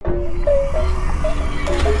In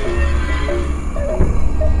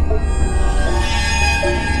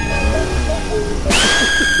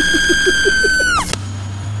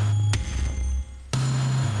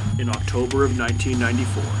October of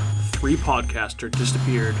 1994, 3 podcasters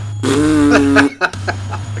disappeared. Three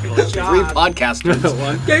podcasters.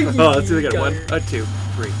 Let's see, we got 1, 2,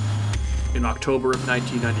 3. In October of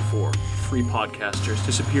 1994, 3 podcasters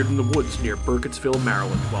disappeared in the woods near Burkittsville,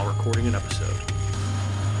 Maryland, while recording an episode.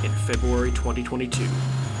 In February 2022,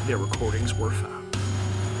 their recordings were found.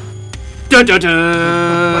 Dun, dun,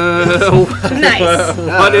 dun. Nice.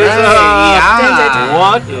 What is up? Yeah.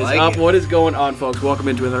 What is like up? it. What is going on, folks? Welcome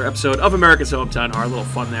into another episode of America's Hometown Horror. A little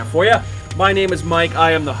fun there for you. My name is Mike.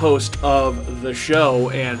 I am the host of the show,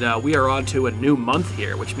 and we are on to a new month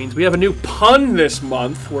here, which means we have a new pun this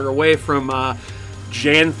month. We're away from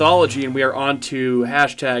Janthology, and we are on to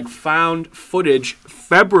hashtag Found Footage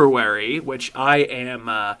February, which I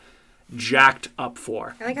am jacked up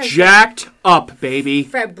for. I like how jacked up, baby.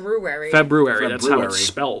 February. February. That's how it's February.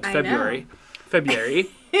 spelled. I February. February.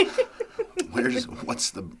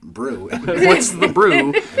 What's the brew? What's the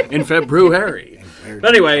brew in February? But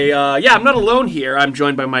anyway, I'm not alone here. I'm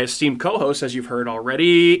joined by my esteemed co-hosts, as you've heard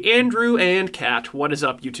already, Andrew and Kat. What is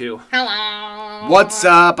up, you two? Hello. What's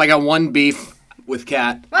up? I got one beef with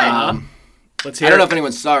Kat. Let's hear I don't know it. if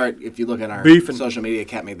anyone saw it. If you look at our Beefing. social media,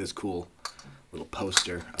 Kat made this cool little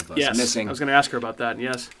poster of us Yes, missing. I was going to ask her about that,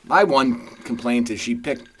 yes. My one complaint is she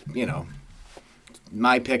picked,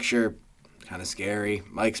 my picture, kind of scary.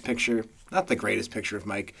 Mike's picture, not the greatest picture of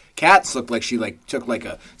Mike. Kat's looked like she took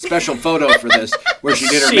a special photo for this, where she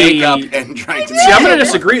did her See- makeup and tried to. See, I'm going to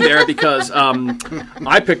disagree there because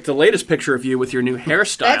I picked the latest picture of you with your new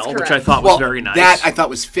hairstyle, which I correct. thought was very nice. That I thought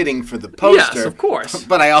was fitting for the poster. Yes, of course.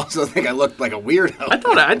 But I also think I looked like a weirdo. I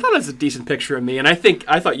thought it was a decent picture of me, and I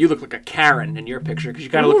thought you looked like a Karen in your picture because you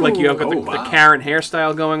kind of look like you have got the wow. Karen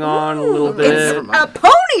hairstyle going on a little bit. A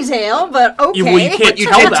ponytail, but okay. You can't You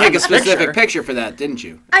tell did that take in a the specific picture for that, didn't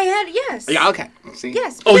you? I had, yes. Yeah, okay. See?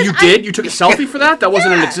 Yes. Oh, because you did? You took a selfie for that? That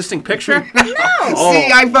wasn't an existing picture? No.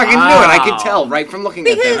 See, I fucking knew it. I could tell right from looking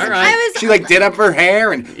at Because that. Alright. I was... She did up her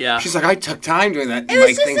hair, and Yeah. she's like, I took time doing that. It was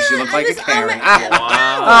Mike just thinks she looked like a Karen. You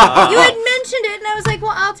had mentioned it, and I was like,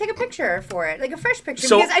 well, I'll take a picture for it. Like a fresh picture.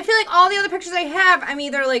 So- because I feel like all the other pictures I have, I'm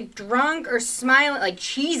either like drunk or smiling, like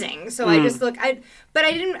cheesing. So I just look,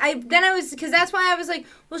 because that's why I was like,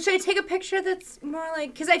 well, should I take a picture that's more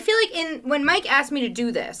like, because I feel like when Mike asked me to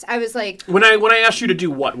do this, I was like, When I asked you to do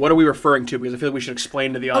what are we referring to? Because I feel like we should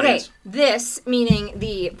explain to the okay, audience. this meaning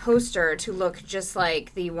the poster to look just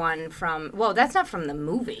like the one from, well, that's not from the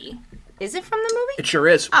movie. Is it from the movie? It sure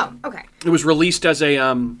is. Oh, okay. It was released as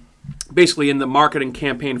a basically in the marketing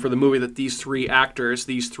campaign for the movie that these 3 actors,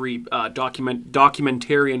 these 3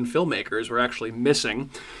 documentarian filmmakers were actually missing.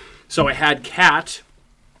 So I had Kat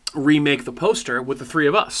remake the poster with the 3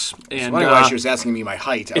 of us. And Why why she was asking me my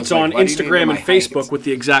height. I it's was like, on why do you need to know Instagram my and height? Facebook with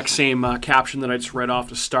the exact same caption that I just read off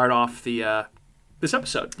to start off the this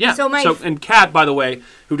episode. Yeah. So and Kat, by the way,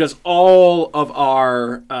 who does all of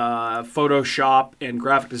our Photoshop and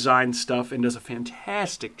graphic design stuff and does a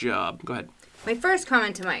fantastic job. Go ahead. My first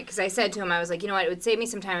comment to Mike, because I said to him, I was like, you know what, it would save me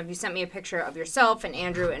some time if you sent me a picture of yourself and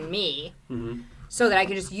Andrew and me, so that I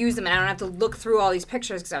could just use them and I don't have to look through all these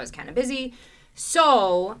pictures because I was kind of busy.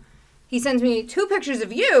 So he sends me 2 pictures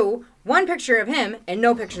of you, 1 picture of him, and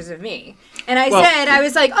no pictures of me. And I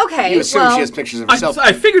was like, okay, You assume well, she has pictures of herself.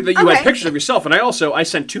 I figured that you had Okay. pictures of yourself, and I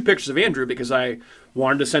sent 2 pictures of Andrew because I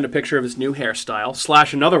wanted to send a picture of his new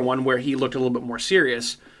hairstyle / another one where he looked a little bit more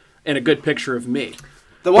serious, and a good picture of me.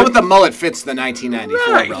 The one with the mullet fits the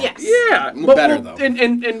 1994 Right. role. yes. Yeah, Better, though.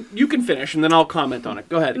 And you can finish, and then I'll comment on it.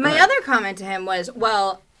 Go ahead. My other comment to him was,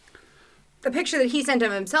 well, the picture that he sent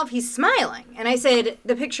of himself, he's smiling. And I said,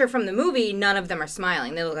 the picture from the movie, none of them are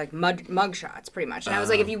smiling. They look like mug shots, pretty much. And I was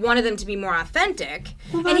like, if you wanted them to be more authentic.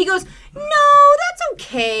 And he goes, no, that's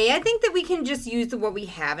okay. I think that we can just use what we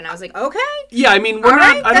have. And I was like, okay. Yeah, I mean, we're All not.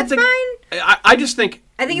 right, I don't that's think. fine. I just think.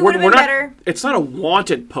 I think it we're- would've we're been not- better. It's not a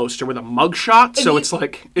wanted poster with a mugshot, so you it's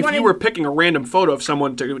like if wanted- you were picking a random photo of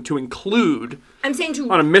someone to include. I'm saying to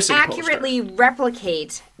On a missing accurately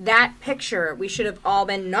replicate that picture, we should have all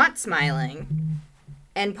been not smiling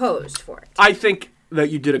and posed for it. I think that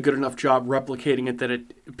you did a good enough job replicating it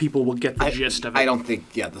that people will get the gist of it. I don't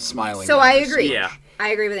think, the smiling. So I matters. agree. Yeah. I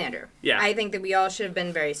agree with Andrew. Yeah. I think that we all should have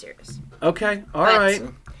been very serious. Okay, all But- right,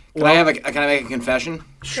 Can I make a confession?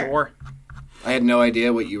 sure. I had no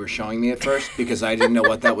idea what you were showing me at first because I didn't know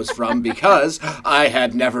what that was from because I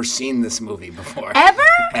had never seen this movie before. Ever?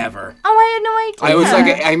 Ever. Oh, I had no idea. I was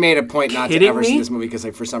like, I made a point not to Kidding ever me? see this movie because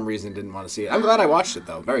I, for some reason, didn't want to see it. I'm glad I watched it,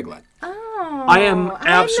 though. Very glad. Oh. I am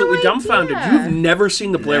absolutely no dumbfounded. idea. You've never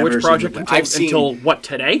seen the Blair Never Witch seen Project the- until, I've seen- until what,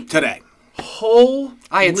 today? Today. Holy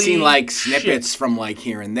I had seen like shit. snippets from like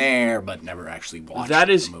here and there, but never actually watched. That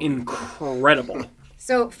is the movie. incredible.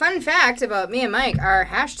 So, fun fact about me and Mike, our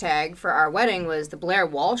hashtag for our wedding was the Blair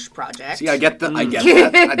Walsh Project. See, I get that.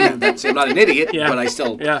 I'm not an idiot, Yeah. but I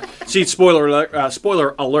still. Yeah. See, spoiler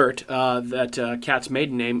alert, that Kat's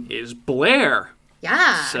maiden name is Blair.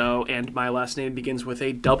 Yeah. So, and my last name begins with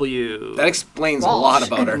a W. That explains Walsh. a lot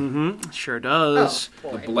about her. Sure does.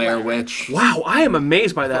 Oh, boy, The Blair Witch. Wow, I am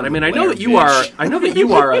amazed by that. I mean, I know Blair that you are. bitch. I know that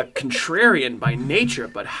you are a contrarian by nature,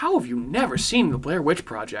 but how have you never seen the Blair Witch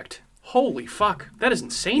Project? Holy fuck, that is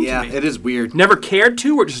insane Yeah, to me. it is weird. Never cared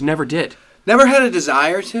to, or just never did. Never had a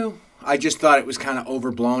desire to. I just thought it was kind of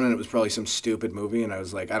overblown, and it was probably some stupid movie. And I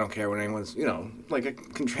was like, I don't care what anyone's, like a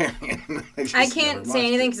contrarian. I can't say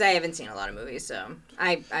anything because I haven't seen a lot of movies, so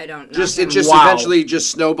I don't know. It just Wow. eventually just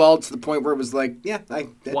snowballed to the point where it was like, yeah,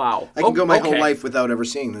 Wow. I can go my Okay. whole life without ever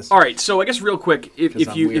seeing this. All right, so I guess real quick, if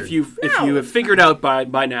I'm you weird. have figured out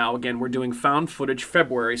by now, again, we're doing found footage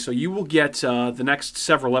February, so you will get the next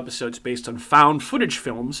several episodes based on found footage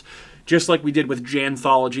films, just like we did with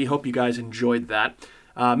Janthology. Hope you guys enjoyed that.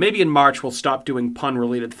 Maybe in March we'll stop doing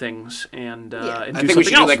pun-related things and and I do think we something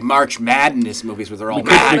should else. do like March Madness movies where they're all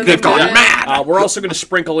mad. They've gone Yeah. mad. We're also going to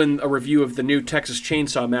sprinkle in a review of the new Texas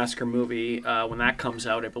Chainsaw Massacre movie when that comes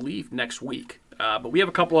out, I believe, next week. But we have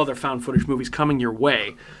a couple other found footage movies coming your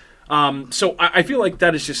way. So I feel like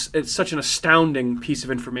that is it's such an astounding piece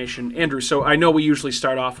of information, Andrew. So I know we usually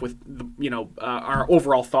start off with our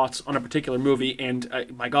overall thoughts on a particular movie, and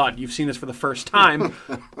my God, you've seen this for the first time.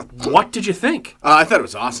 What did you think? I thought it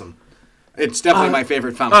was awesome. It's definitely my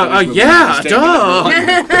favorite found footage movie. Yeah, It's taken duh.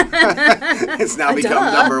 number one. It's now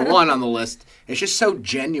become number one on the list. It's just so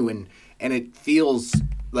genuine, and it feels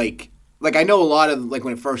like I know a lot of like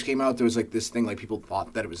when it first came out, there was like this thing like people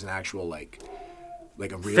thought that it was an actual like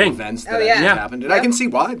a real Thing. event that Oh, yeah. actually Yeah. happened, and I can see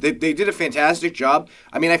why they did a fantastic job.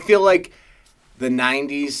 I mean, I feel like the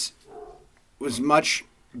 '90s was much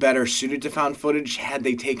better suited to found footage had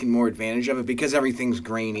they taken more advantage of it because everything's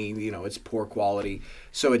grainy, it's poor quality.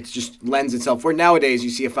 So it just lends itself. Where nowadays you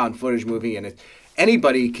see a found footage movie and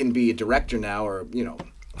anybody can be a director now or,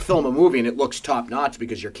 film a movie and it looks top notch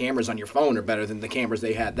because your cameras on your phone are better than the cameras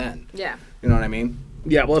they had then. Yeah. You know what I mean?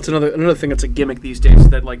 Yeah, well, it's another thing that's a gimmick these days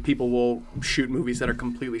that like people will shoot movies that are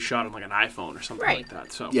completely shot on like an iPhone or something Right. like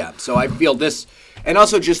that. So Yeah, so I feel this, and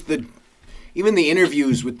also just even the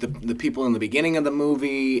interviews with the people in the beginning of the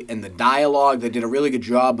movie and the dialogue, they did a really good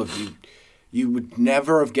job of you would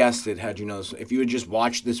never have guessed it had you know this. If you had just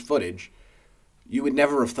watched this footage, you would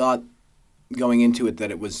never have thought going into it that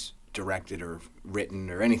it was directed or written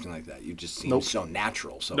or anything like that. You just seemed Nope. so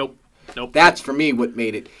natural. So Nope. that's for me what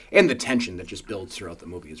made it, and the tension that just builds throughout the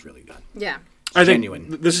movie is really good. Yeah. I think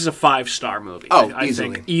Genuine. this is a 5-star movie. Oh, I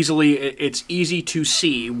easily. think easily, it's easy to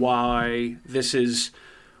see why this is,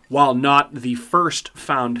 while not the first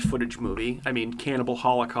found footage movie. I mean, Cannibal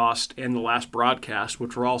Holocaust and The Last Broadcast,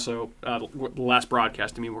 which were also The Last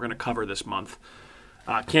Broadcast. I mean, we're going to cover this month.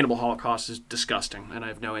 Cannibal Holocaust is disgusting, and I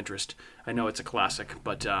have no interest. I know it's a classic,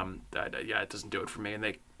 but it doesn't do it for me.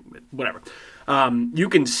 And whatever. You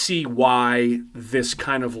can see why this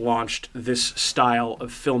kind of launched this style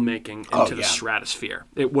of filmmaking into the yeah. stratosphere.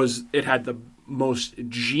 It had the most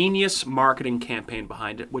genius marketing campaign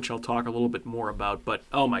behind it, which I'll talk a little bit more about. But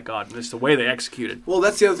oh my God, it's the way they executed. Well,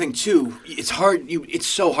 that's the other thing too. It's hard. It's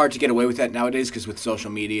so hard to get away with that nowadays because with social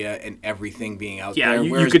media and everything being out Yeah, there.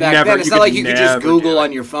 you Whereas could back never- then, it's you not could like you could just never Google do it.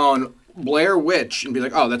 on your phone Blair Witch and be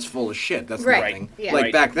like, oh, that's full of shit. That's Right. nothing. Yeah. Like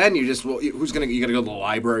Right. back then, you just you gotta go to the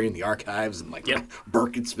library and the archives and like Yep.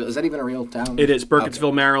 Burkittsville. Is that even a real town? It is. Okay.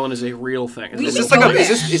 Burkittsville, Maryland is a real thing. We Is can this like go a, is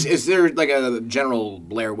there. this is there like a general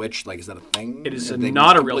Blair Witch? Like, is that a thing? It is Have they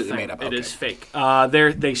not a real completely thing. made up? It Okay. is fake.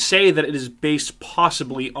 They say that it is based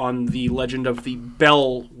possibly on the legend of the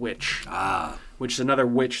Bell Witch, which is another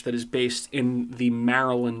witch that is based in the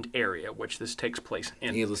Maryland area, which this takes place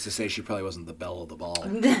in. Needless to say, she probably wasn't the belle of the ball.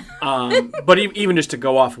 But even just to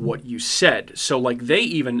go off what you said, so like they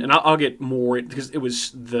even, and I'll get more because it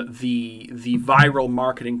was the viral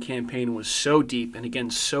marketing campaign was so deep and again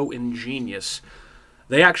so ingenious.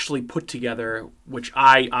 They actually put together, which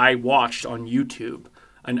I watched on YouTube,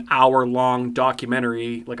 an hour-long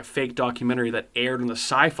documentary, like a fake documentary that aired on the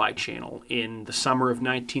Sci-Fi Channel in the summer of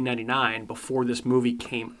 1999 before this movie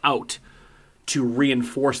came out to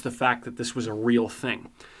reinforce the fact that this was a real thing.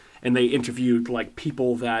 And they interviewed like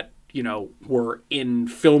people that were in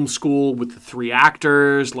film school with the 3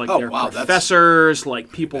 actors, like their professors,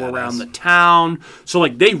 like people around the town. So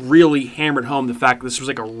like they really hammered home the fact that this was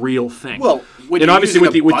like a real thing. Well, and obviously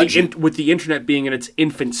with the internet being in its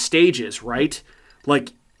infant stages, right?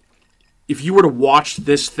 Like if you were to watch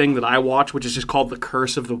this thing that I watched, which is just called The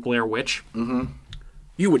Curse of the Blair Witch,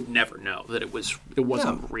 you would never know that it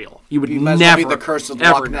wasn't real. You would might never as well be The Curse of the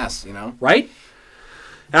Loch Ness, right?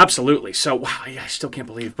 Absolutely. So wow, I still can't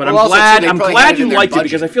believe it. But Well, I'm also, too, glad you their liked it budget.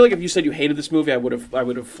 because I feel like if you said you hated this movie, I would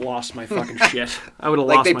have lost my fucking shit. I would have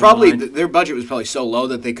Like lost they my probably mind. their budget was probably so low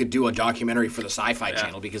that they could do a documentary for the Sci-Fi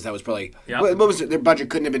Channel because that was probably Yeah. what was it? Their budget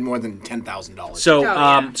couldn't have been more than $10,000. So,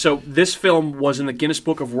 yeah. so this film was in the Guinness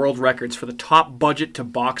Book of World Records for the top budget to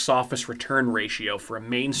box office return ratio for a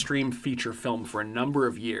mainstream feature film for a number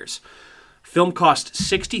of years. Film cost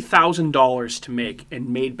 $60,000 to make and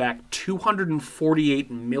made back $248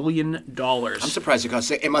 million. I'm surprised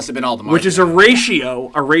it must have been all the money. Which is a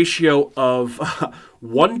ratio of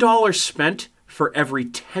 $1 spent for every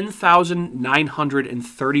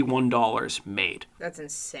 $10,931 made. That's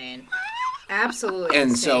insane. Absolutely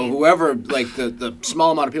and insane. so whoever, like the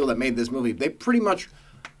small amount of people that made this movie, they pretty much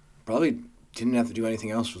probably didn't have to do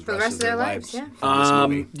anything else for the rest of their lives. yeah. for this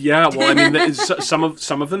movie. Yeah, well, I mean,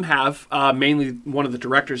 some of them have. Mainly one of the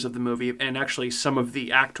directors of the movie, and actually some of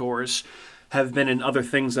the actors have been in other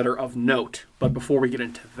things that are of note. But before we get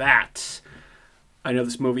into that, I know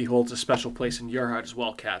this movie holds a special place in your heart as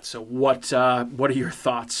well, Kat. So what are your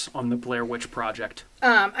thoughts on the Blair Witch Project?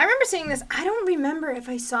 I remember seeing this. I don't remember if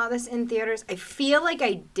I saw this in theaters. I feel like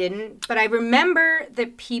I didn't, but I remember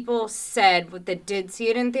that people said that did see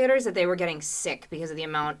it in theaters that they were getting sick because of the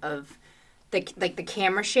amount of the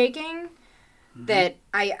camera shaking. That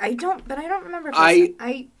I don't remember if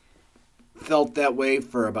I felt that way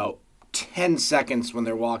for about 10 seconds when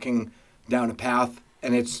they're walking down a path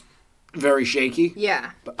and it's very shaky.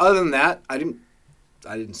 yeah. But other than that, I didn't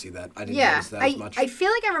see that. I didn't notice that as much. I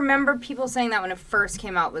feel like I remember people saying that when it first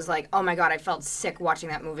came out was like, oh my god, I felt sick watching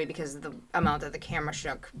that movie because of the amount that the camera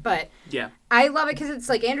shook. But Yeah. I love it because it's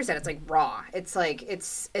like Andrew said, it's like raw. It's like,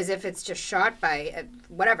 it's as if it's just shot by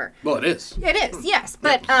whatever. Well, it is. It is, yes.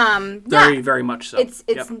 But, Very, yeah. very much so. It's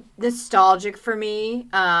Yep. nostalgic for me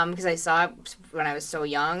because I saw it when I was so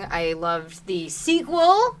young. I loved the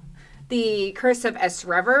sequel, The Curse of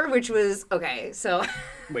Esrever, which was, okay, so...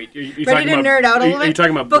 Wait, you're Ready talking to about, nerd out a little Are you bit?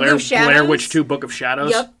 talking about Book of Blair Shadows? Witch 2 Book of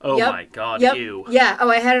Shadows? Yep. Oh yep, my god, yep, ew. Yeah. Oh,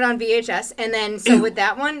 I had it on VHS, and then so with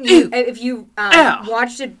that one, if you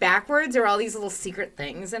watched it backwards, there were all these little secret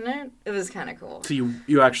things in it. It was kind of cool. So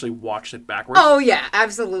you actually watched it backwards? Oh yeah,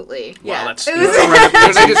 absolutely. Yeah, that's it was.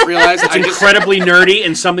 Because I just realized It's incredibly nerdy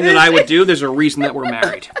and something that I would do. There's a reason that we're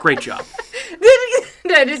married. Great job.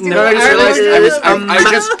 Did I just do No, I just realized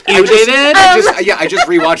I just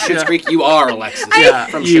rewatched Schitt's Creek. You are Alexis. Yeah,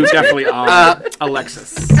 from you Schitt's Creek. definitely are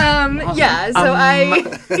Alexis. Yeah, so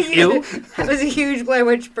I Ew. was a huge Blair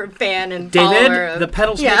Witch fan and David, follower of, the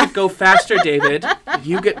pedals yeah. make it go faster, David.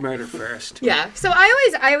 You get murdered first. Yeah, so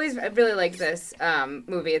I always really like this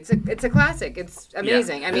movie. It's a classic. It's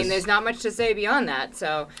amazing. I mean, there's not much to say beyond that.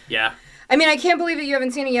 So Yeah. I mean, I can't believe that you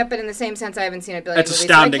haven't seen it yet, but in the same sense, I haven't seen it. That's movies,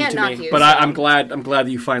 astounding so I can't to knock me. you, But so. I'm glad that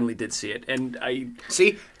you finally did see it. And I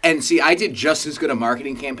See, I did just as good a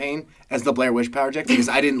marketing campaign as the Blair Witch Project because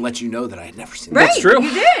I didn't let you know that I had never seen Right, it. That's true.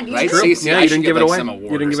 You did. You Right? did. See, Yeah, I you should didn't get, give it like, away. some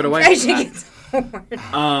award You didn't or give it away. something. I should get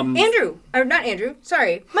Andrew, or not Andrew.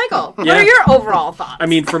 Sorry, Michael. What are your overall thoughts? I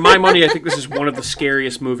mean, for my money, I think this is one of the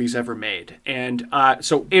scariest movies ever made. And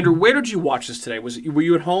so, Andrew, where did you watch this today? Were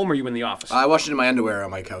you at home or were you in the office? I watched it in my underwear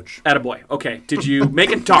on my couch. Attaboy. Okay. Did you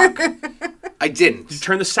make it dark? I didn't.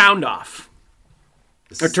 Turn the sound off.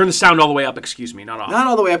 Or turn the sound all the way up, excuse me, not off. Not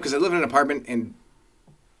all the way up because I live in an apartment and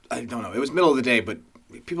I don't know. It was middle of the day, but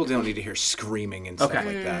people don't need to hear screaming and stuff Okay.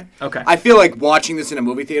 like that. Okay. I feel like watching this in a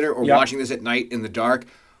movie theater or Yep. watching this at night in the dark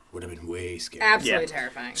would have been way scary. absolutely Yeah.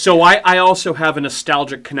 terrifying. So I also have a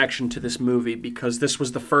nostalgic connection to this movie because this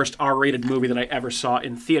was the first R-rated movie that I ever saw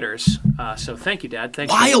in theaters. So thank you, Dad.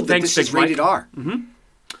 Thanks. Wild that thanks, this is Big Mike. rated R.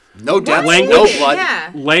 Mm-hmm. No death, Language. no blood.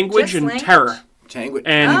 Yeah. Language Just and language. terror. Language.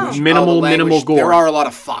 And Oh. minimal the language. gore. There are a lot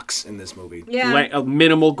of fucks in this movie. Yeah.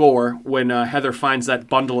 Minimal gore when Heather finds that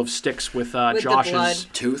bundle of sticks with, the Josh's blood.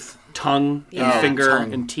 Tooth. tongue Yeah. and finger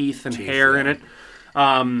Tongue. and teeth and Teeth, hair yeah. in it.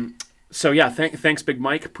 So yeah, thanks, Big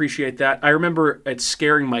Mike. Appreciate that. I remember it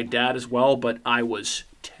scaring my dad as well, but I was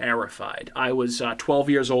terrified. I was 12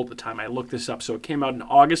 years old at the time. I looked this up. So it came out in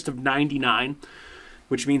August of '99,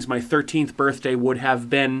 which means my 13th birthday would have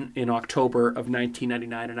been in October of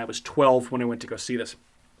 1999, and I was 12 when I went to go see this.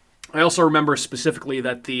 I also remember specifically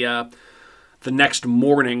that the the next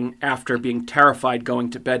morning, after being terrified going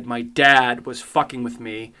to bed, my dad was fucking with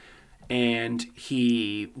me, and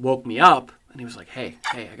he woke me up, and he was like, hey,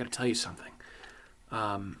 I got to tell you something.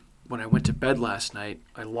 When I went to bed last night,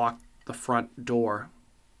 I locked the front door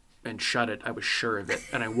and shut it. I was sure of it.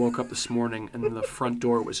 And I woke up this morning, and the front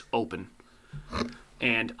door was open.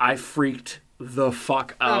 And I freaked the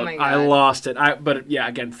fuck out. Oh my God. I lost it. But yeah,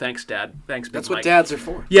 again, thanks, Dad. Thanks, Big That's Mike. what dads are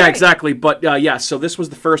for. Yeah, Right. exactly. But yeah, so this was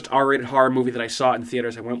the first R-rated horror movie that I saw in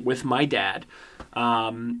theaters. I went with my dad.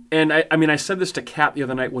 And I mean, I said this to Kat the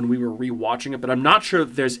other night when we were rewatching it, but I'm not sure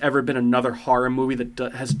that there's ever been another horror movie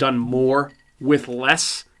that has done more with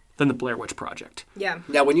less than the Blair Witch Project. Yeah.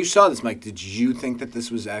 Now, when you saw this, Mike, did you think that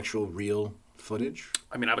this was actual real footage?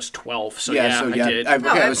 I mean, I was 12, so yeah, I did.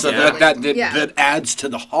 Okay, so absolutely. that adds to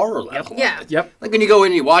the horror level. Yeah. Yep. Like when you go in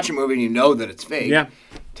and you watch a movie and you know that it's fake. Yeah.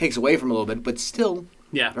 Takes away from a little bit, but still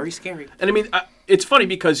Yeah. very scary. And I mean, it's funny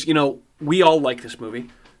because, we all like this movie.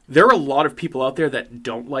 There are a lot of people out there that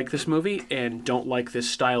don't like this movie and don't like this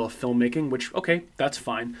style of filmmaking, which, okay, that's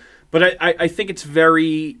fine. But I think it's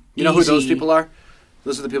very You know who those easy- people are?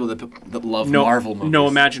 Those are the people that love Marvel movies. No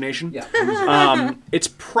imagination. Yeah. It's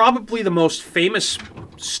probably the most famous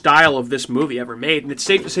style of this movie ever made, and it's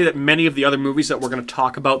safe to say that many of the other movies that we're going to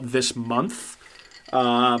talk about this month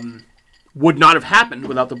would not have happened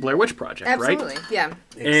without the Blair Witch Project, Absolutely. right? Yeah.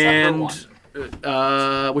 And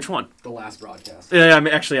which one? The last broadcast. Yeah, I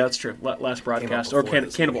mean, actually, yeah, that's true. Last broadcast or before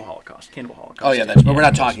this Cannibal Holocaust. Cannibal Holocaust. Oh yeah, but we're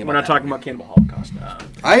not talking about. We're not talking about Cannibal Holocaust. So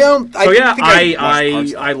Yeah, think I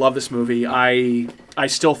watched I love this movie. I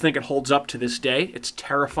still think it holds up to this day. It's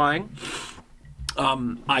terrifying.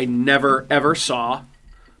 I never ever saw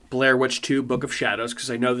Blair Witch 2: Book of Shadows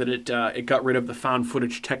because I know that it got rid of the found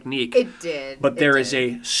footage technique. It did. But there is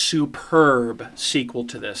a superb sequel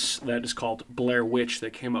to this that is called Blair Witch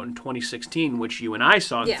that came out in 2016, which you and I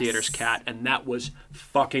saw in Yes. theaters, Kat, and that was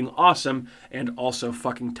fucking awesome and also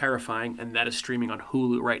fucking terrifying, and that is streaming on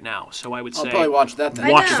Hulu right now. So I would I'll say probably watch that then.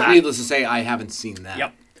 Watch know. that. Needless to say, I haven't seen that.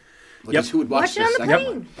 Yep. Because who would watch Watch it on this the second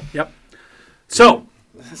plane. one? Yep. So,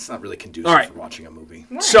 That's not really conducive All right. for watching a movie.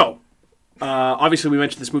 So, obviously, we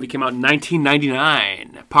mentioned this movie came out in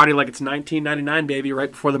 1999. Party like it's 1999, baby! Right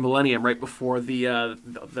before the millennium, right before the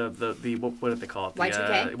what did they call it?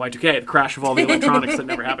 Y2K? Y2K, the crash of all the electronics that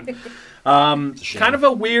never happened. Kind of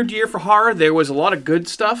a weird year for horror. There was a lot of good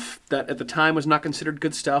stuff that at the time was not considered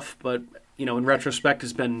good stuff, but in retrospect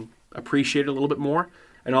has been appreciated a little bit more,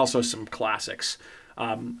 and also some classics.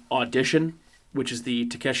 Audition, which is the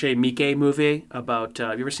Takeshi Miike movie about.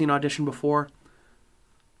 Have you ever seen Audition before?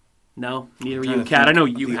 No, neither of you, Kat. I know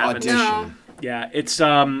you The haven't. Audition. No. Yeah, it's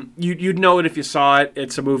you'd know it if you saw it.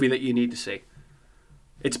 It's a movie that you need to see.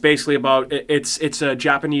 It's basically about it's a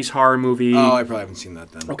Japanese horror movie. Oh, I probably haven't seen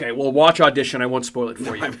that then. Okay, well, watch Audition. I won't spoil it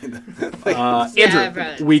for you. I've Andrew,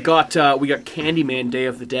 read it. we got Candyman: Day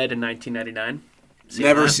of the Dead in 1999.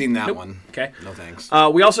 Never seen that Nope. one. Okay. No thanks.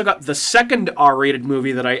 We also got the second R-rated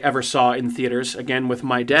movie that I ever saw in theaters, again with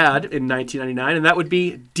my dad in 1999, and that would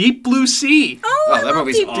be Deep Blue Sea. Oh, that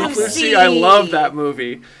movie's Deep awful. Blue Blue Sea, I love that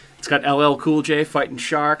movie. It's got LL Cool J fighting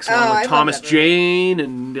sharks, Oh, along I with love Thomas that movie. Jane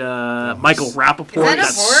and Michael Rappaport. Is that a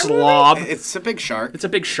that horror movie? slob. It's a big shark. It's a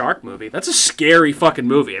big shark movie. That's a scary fucking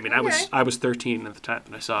movie. I mean, Okay. I was 13 at the time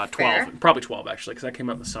and I saw it. 12, Fair. probably 12 actually, because that came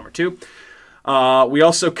out in the summer too. We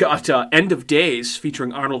also got End of Days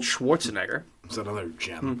featuring Arnold Schwarzenegger. It's another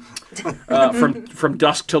gem. From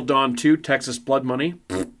Dusk Till Dawn 2, Texas Blood Money.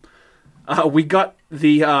 We got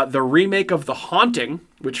the remake of The Haunting,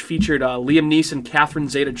 which featured Liam Neeson, Catherine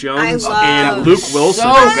Zeta-Jones, I love- and Luke Wilson.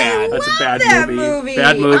 So bad. That's a bad that movie. movie.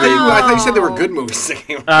 Bad movie. I thought you said there were good movies.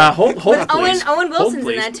 Hold, Owen please. Owen Hold, Wilson's in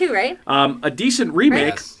please. that too, right? A decent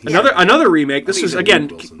remake. Yes. Another remake. This think was he said again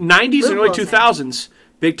Luke Wilson. 90s and Luke early Wilson. 2000s.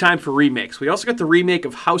 Big time for remakes. We also got the remake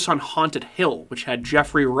of House on Haunted Hill, which had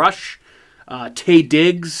Jeffrey Rush, Taye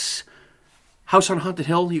Diggs. House on Haunted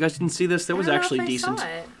Hill. You guys didn't see this? That was I don't know actually if I decent. saw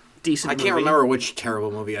it. Decent. I can't movie. remember which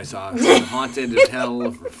terrible movie I saw. Haunted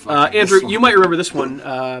Hell. Andrew, you might remember this one.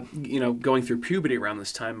 Going through puberty around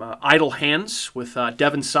this time. Idle Hands with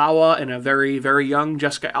Devon Sawa and a very, very young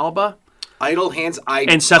Jessica Alba. Idle Hands.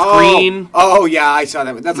 And Seth Green. Oh yeah, I saw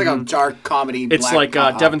that. That's like a dark comedy. It's black like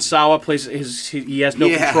cop. Devon Sawa plays he has no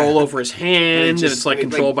Yeah. control over his hand, and just- it's like like-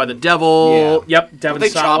 controlled by the devil. Yeah. Yep, Devon they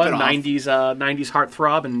chop Sawa, it off? 90s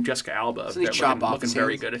heartthrob, and Jessica Alba. Doesn't he They're chop off looking his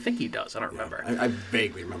very hands? good. I think he does. I don't remember. I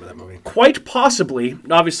vaguely remember that movie. Quite possibly,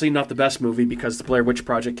 obviously not the best movie because the Blair Witch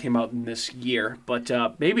Project came out in this year, but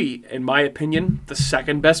maybe, in my opinion, the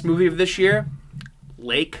second best movie of this year,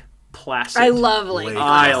 Lake Placid. I love Lake Lake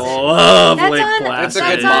I Placid. love That's Lake on- Placid. That's a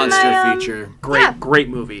That's good on monster my, feature. Great, Yeah. great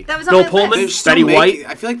movie. That was on Bill my Pullman, list. They're still Betty White. making,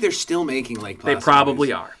 I feel like they're still making Lake They Placid probably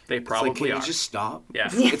movies. are. They It's probably like, can are. you just stop? Yeah.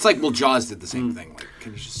 It's like, well, Jaws did the same thing. Like,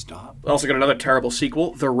 can you just stop? Also got another terrible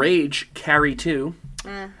sequel, The Rage, Carrie 2.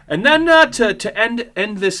 And then to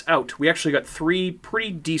end this out, we actually got three pretty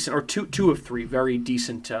decent, or two of three very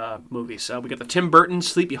decent movies. We got the Tim Burton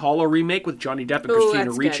Sleepy Hollow remake with Johnny Depp and Ooh, Christina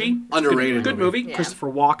that's Ricci. good. Underrated Good movie. movie. Yeah.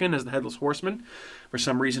 Christopher Walken as the Headless Horseman. For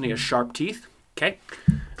some reason, he has sharp teeth. Okay.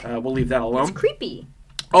 We'll leave that alone. It's creepy.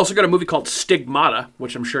 Also got a movie called Stigmata,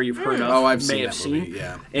 which I'm sure you've heard of. Oh, I've may seen have that movie,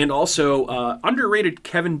 yeah. And also underrated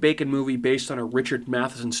Kevin Bacon movie based on a Richard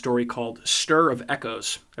Matheson story called Stir of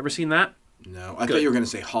Echoes. Ever seen that? No, I thought you were going to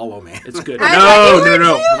say Hollow Man. It's good. I thought you were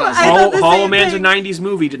No. too. I thought the Hollow same Man's a thing. 90s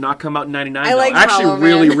movie. Did not come out in 99. I like though. I actually Hollow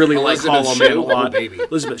really, Man. really like Elizabeth Hollow Man a Shue? lot. Oh, baby.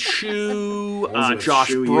 Elizabeth Shue, Elizabeth Josh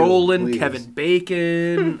Shue, you, Brolin, please. Kevin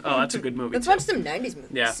Bacon. Oh, that's a good movie. Let's too. watch some 90s movies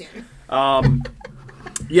Yeah. soon.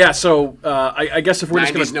 Yeah, so I guess if we're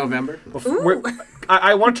just 90s going November.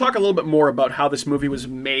 I want to talk a little bit more about how this movie was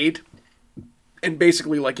made, and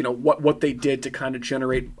basically, like, you know, what they did to kind of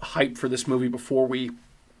generate hype for this movie before we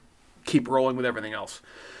keep rolling with everything else.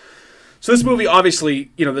 So this movie,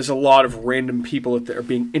 obviously, you know, there's a lot of random people that are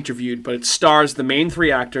being interviewed, but it stars the main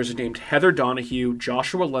three actors named Heather Donahue,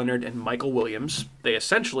 Joshua Leonard, and Michael Williams. They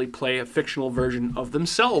essentially play a fictional version of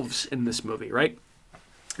themselves in this movie, right?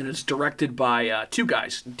 And it's directed by two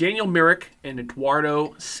guys, Daniel Myrick and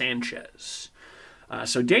Eduardo Sanchez.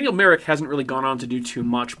 So Daniel Myrick hasn't really gone on to do too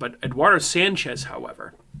much, but Eduardo Sanchez,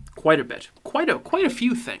 however, quite a bit, quite a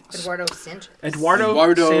few things. Eduardo Sanchez.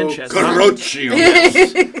 Eduardo Sanchez.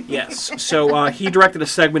 Carroccio. Yes. So he directed a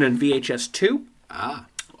segment in VHS 2. Ah.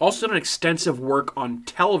 Also done extensive work on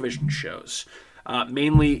television shows,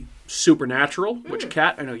 mainly Supernatural, which,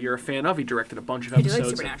 Kat, I know you're a fan of. He directed a bunch of do like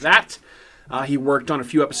episodes of Supernatural. that. He worked on a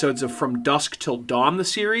few episodes of From Dusk Till Dawn, the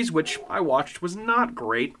series, which I watched, was not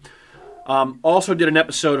great. Also did an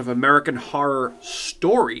episode of American Horror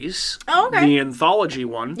Stories, Oh, okay. the anthology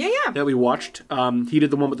one Yeah. that we watched. He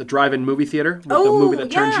did the one with the drive-in movie theater, with the Oh, movie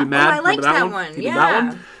that turns yeah. you mad. Oh, I liked Remember that one. He did Yeah. that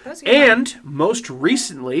one. That was a good one. And most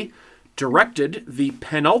recently, directed the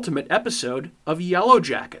penultimate episode of Yellow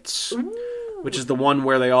Jackets, which is the one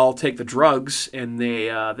where they all take the drugs and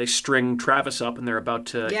they string Travis up and they're about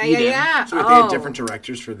to eat him. Yeah. So they had different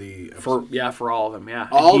directors for the For all of them, yeah.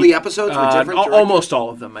 All And the episodes were different directors? Almost all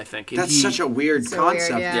of them, I think. And That's he- such a weird So weird,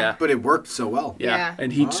 concept, yeah. but it worked so well. Yeah. Yeah.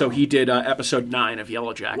 And he did episode 9 of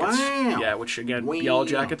Yellow Jackets. Wow. Yeah, which again, Wow. Yellow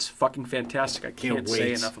Jackets, fucking fantastic. I can't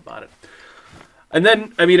say wait. enough about it. And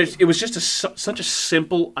then, I mean, it was just such a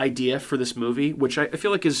simple idea for this movie, which I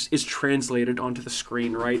feel like is translated onto the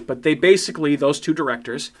screen, right? But they basically, those two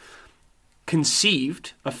directors,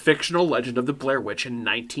 conceived a fictional Legend of the Blair Witch in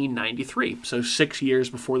 1993, so 6 years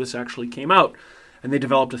before this actually came out. And they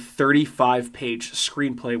developed a 35-page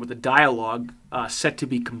screenplay with a dialogue set to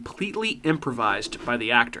be completely improvised by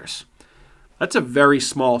the actors. That's a very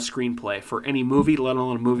small screenplay for any movie, let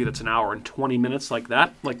alone a movie that's an hour and 20 minutes like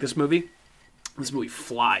that, like this movie. This movie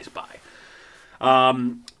flies by.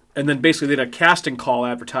 And then basically they did a casting call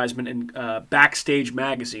advertisement in Backstage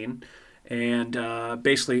Magazine. And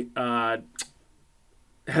basically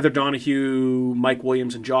Heather Donahue, Mike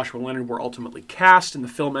Williams, and Joshua Leonard were ultimately cast, and the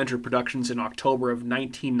film entered productions in October of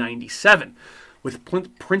 1997, with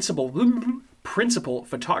principal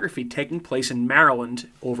photography taking place in Maryland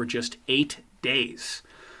over just 8 days.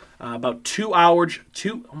 About 2 hours.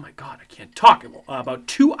 Oh my God, I can't talk. About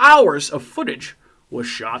 2 hours of footage was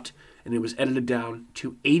shot, and it was edited down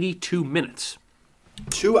to 82 minutes.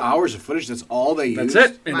 2 hours of footage. That's all they used.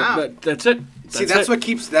 That's it. And Wow. that's it. See, that's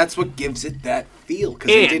it. That's what gives it that feel because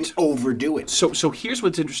they And- didn't overdo it. So here's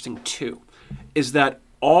what's interesting too, is that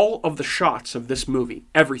all of the shots of this movie,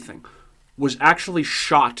 everything, was actually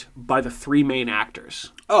shot by the three main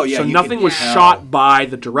actors. Oh, yeah, So you nothing can was tell. shot by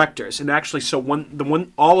the directors, and actually, so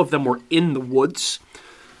when all of them were in the woods,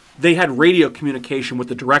 they had radio communication with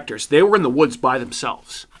the directors. They were in the woods by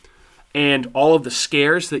themselves, and all of the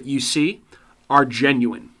scares that you see are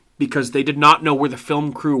genuine because they did not know where the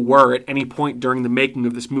film crew were at any point during the making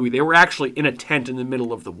of this movie. They were actually in a tent in the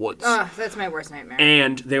middle of the woods. That's my worst nightmare.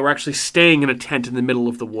 And they were actually staying in a tent in the middle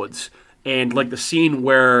of the woods. And like the scene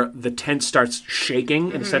where the tent starts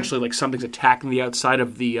shaking and essentially like something's attacking the outside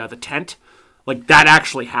of the tent, like that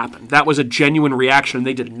actually happened. That was a genuine reaction, and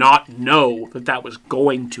they did not know that was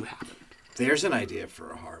going to happen. There's an idea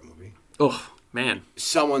for a horror movie. Oh man,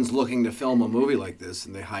 Someone's looking to film a movie like this,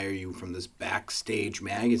 and they hire you from this Backstage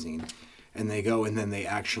Magazine. and they go and then they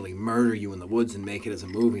actually murder you in the woods and make it as a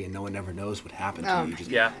movie, and no one ever knows what happened to Oh you. my Just,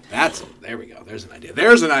 Yeah. there we go. There's an idea.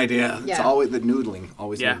 There's an idea. It's Yeah. always the noodling.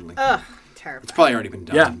 Always Yeah. noodling. Ugh, terrible. It's probably already been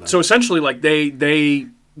done. Yeah. But. So essentially, like they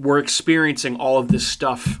were experiencing all of this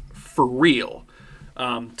stuff for real,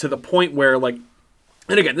 to the point where like,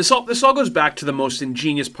 and again, this all goes back to the most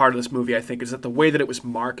ingenious part of this movie. I think is that the way that it was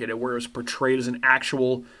marketed, where it was portrayed as an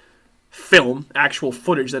actual film, actual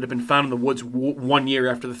footage that had been found in the woods 1 year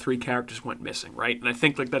after the 3 characters went missing, right? And I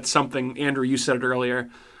think like that's something, Andrew, you said it earlier,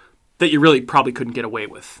 that you really probably couldn't get away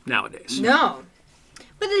with nowadays. No.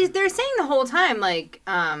 But they're saying the whole time, like,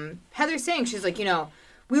 Heather's saying, she's like,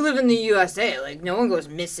 we live in the USA. Like, no one goes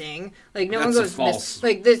missing. Like, no That's one a goes false missing.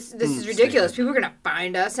 Like, this is ridiculous. statement. People are going to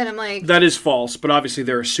find us. And I'm like, That is false, but obviously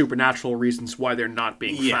there are supernatural reasons why they're not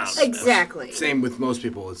being Yes. found. exactly. Same with most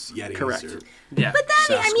people. It's Yetis. Correct. Or, Yeah. But that,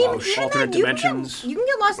 I mean, Sasquatch. even Alternate then, you dimensions. you can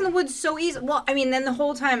get lost in the woods so easy. Well, I mean, then the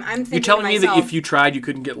whole time I'm thinking You're telling to me myself, that if you tried, you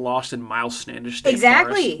couldn't get lost in Miles Standish State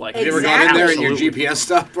Exactly. Forest? Like, have you ever gone in there and your Absolutely. GPS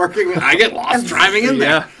stopped working? I get lost driving in there.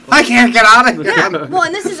 Yeah. I can't get out of here. well,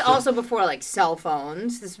 and this is also before like cell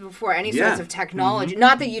phones. This is before any Yeah. sorts of technology.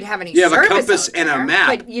 Not that you'd have any. You have a service compass out and a there, map.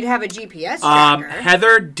 but you'd have a GPS tracker.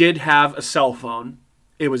 Heather did have a cell phone.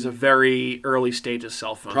 It was a very early stages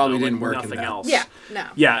cell phone. Probably though, didn't like work in nothing that. else. Yeah, no.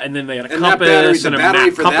 Yeah, and then they had a And that battery, compass the and a battery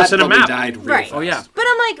map. for Compass that and a probably map. died real Right. fast. Oh yeah. But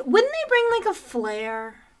I'm like, wouldn't they bring like a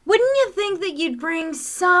flare? Wouldn't you think that you'd bring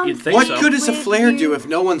some? You'd think What so. good does a with flare you? do if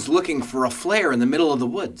no one's looking for a flare in the middle of the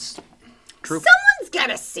woods? True. Someone's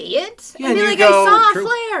gotta see it. Yeah, I mean, and you like go- I saw a True.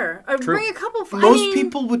 flare. Or True. bring a couple. Most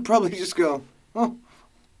people would probably just go, oh,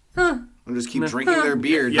 Huh. and just keep drinking their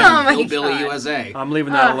beer. Yeah. down Oh my Hillbilly God. USA. I'm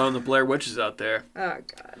leaving that alone. The Blair Witch is out there. Oh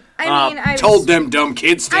god. I mean, I Told was, them dumb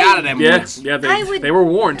kids, stay out of them Yeah, woods. yeah. I would- They were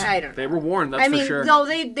warned. I don't They know. were warned. That's I mean, for sure. no,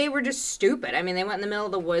 they were just stupid. I mean, they went in the middle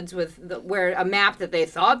of the woods with where a map that they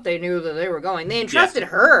thought they knew that they were going. They entrusted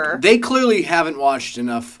her. They clearly haven't watched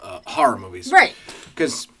enough horror movies. Right.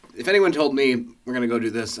 Because if anyone told me we're going to go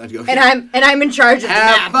do this, I'd go, And I'm in charge of the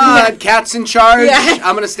have map. fun. Cat's in charge. Yeah.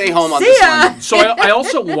 I'm going to stay home on See this ya. one. So I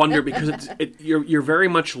also wonder because you're very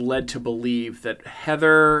much led to believe that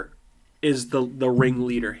Heather is the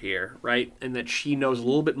ringleader here, right? And that she knows a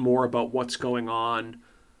little bit more about what's going on,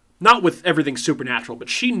 not with everything supernatural, but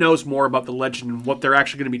she knows more about the legend and what they're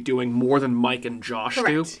actually going to be doing more than Mike and Josh do.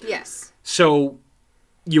 Correct. Yes. So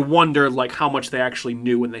you wonder like how much they actually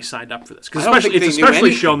knew when they signed up for this, because I don't think it's they knew especially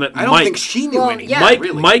anything. shown that I don't Mike. think she knew Well, anything. yeah.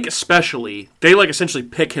 Really. Mike especially, they like essentially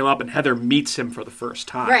pick him up and Heather meets him for the first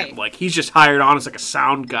time. Right. Like he's just hired on as like a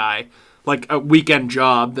sound guy, like a weekend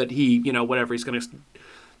job that he, whatever, he's gonna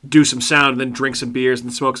do some sound and then drink some beers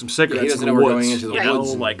and smoke some cigarettes. he doesn't in the know we're woods, going into the you know?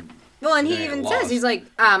 woods and- Like Well, and he Yeah, even laws. says, he's like,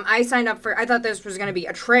 I signed up for, I thought this was going to be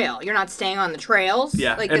a trail. You're not staying on the trails.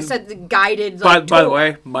 Yeah, Like, and they said the guided, by like, the tour.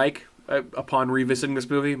 way, Mike, upon revisiting this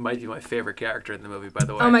movie, might be my favorite character in the movie. By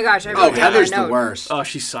the way. Oh my gosh. I Oh, wrote down Heather's my the note. worst. Oh,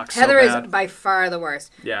 she sucks. Heather so is bad. by far the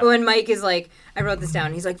worst. Yeah. But when Mike is like, I wrote this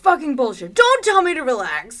down. He's like, fucking bullshit. Don't tell me to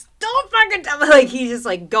relax. Don't fucking tell me. Like, he's just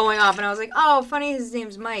like going off. And I was like, oh, funny his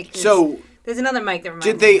name's Mike. 'cause So, there's another Mike that reminds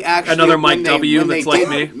did me. they actually... Another when Mike they- W. when that's they like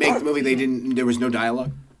did me. make the movie, there was no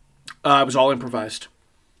dialogue? It was all improvised.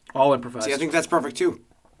 All improvised. See, I think that's perfect, too.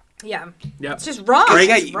 Yeah. Yep. It's just wrong.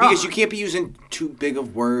 Yeah, It's wrong. because you can't be using too big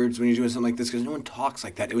of words when you're doing something like this, because no one talks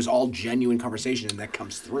like that. It was all genuine conversation, and that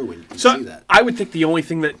comes through, and you can see So that. I would think the only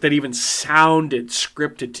thing that even sounded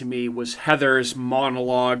scripted to me was Heather's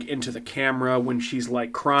monologue into the camera when she's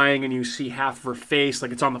like crying and you see half of her face,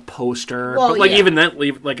 like it's on the poster. Well, but like yeah. even that,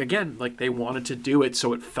 like again, like they wanted to do it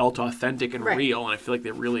so it felt authentic and Right. real, and I feel like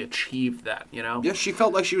they really achieved that. Yeah, she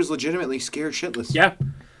felt like she was legitimately scared shitless. Yeah.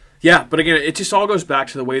 Yeah, but again, it just all goes back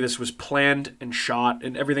to the way this was planned and shot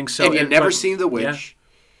and everything. So And you never but- see the witch.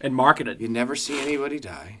 yeah, and marketed. You never see anybody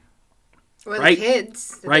die. Or the Right.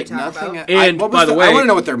 kids that Right. they talk Nothing. about. And, by the way- I want to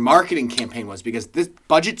know what their marketing campaign was, because this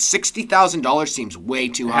budget, $60,000, seems way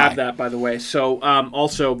too high. Have that, by the way. So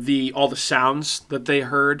also all the sounds that they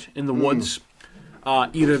heard in the woods,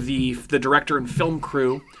 either the director and film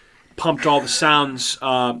crew pumped all the sounds.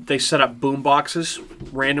 They set up boom boxes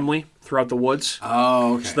randomly throughout the woods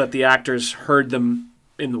Oh, okay. so that the actors heard them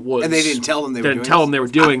in the woods. And they didn't tell them they were They doing didn't tell this? them they were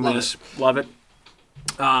doing I love this. Love it.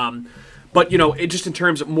 But, it just in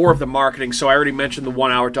terms of more of the marketing, so I already mentioned the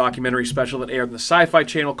 1 hour documentary special that aired on the Sci-Fi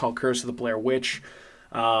Channel called Curse of the Blair Witch.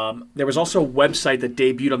 There was also a website that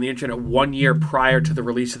debuted on the internet 1 year prior to the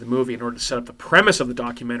release of the movie in order to set up the premise of the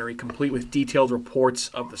documentary, complete with detailed reports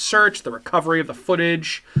of the search, the recovery of the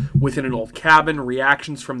footage within an old cabin,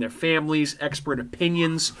 reactions from their families, expert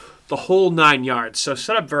opinions, the whole 9 yards. So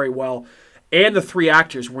set up very well. and the 3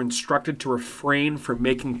 actors were instructed to refrain from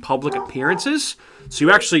making public appearances. So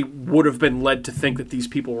you actually would have been led to think that these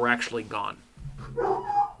people were actually gone.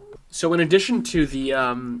 So in addition to the,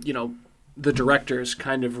 the directors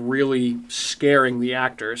kind of really scaring the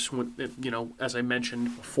actors, as I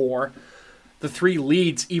mentioned before, the 3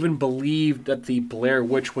 leads even believed that the Blair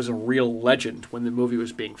Witch was a real legend when the movie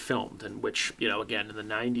was being filmed, and which, again, in the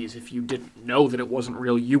 90s, if you didn't know that it wasn't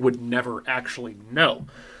real, you would never actually know.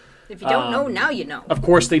 If you don't know, now you know. Of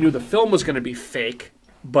course, they knew the film was going to be fake,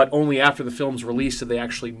 but only after the film's release did they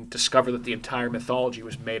actually discover that the entire mythology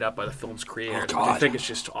was made up by the film's creators. Oh, God. I think it's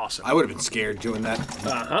just awesome. I would have been scared doing that.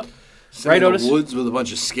 Uh-huh. Right, Otis? in the woods with a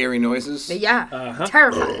bunch of scary noises. Yeah,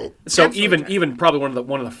 terrifying. So Absolutely even probably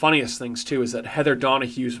one of the funniest things too is that Heather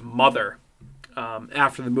Donahue's mother,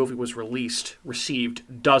 after the movie was released,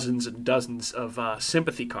 received dozens and dozens of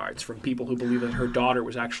sympathy cards from people who believe that her daughter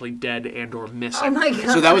was actually dead and or missing. Oh my god.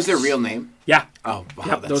 So that was their real name? Yeah. Oh, wow.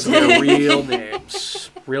 Yep, That's, those are their real names.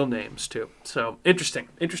 Real names too. So interesting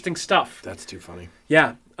stuff. that's too funny.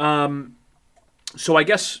 Yeah. So I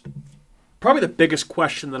guess probably the biggest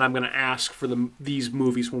question that I'm going to ask for these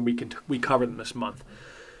movies when we cover them this month.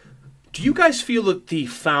 Do you guys feel that the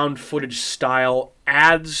found footage style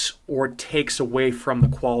adds or takes away from the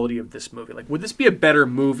quality of this movie? Like, would this be a better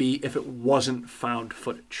movie if it wasn't found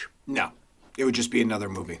footage? No. It would just be another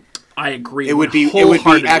movie. I agree. It would be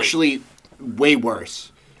wholeheartedly. actually way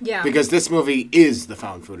worse. Yeah. Because this movie is the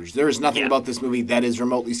found footage. There is nothing Yeah. about this movie that is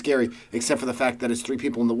remotely scary, except for the fact that it's 3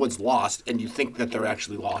 people in the woods lost, and you think that they're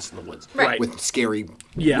actually lost in the woods. Right. With scary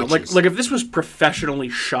Yeah, witches. like if this was professionally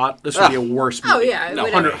shot, this would be a worse movie. Oh, yeah, it no,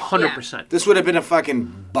 would have- 100%. This would have been a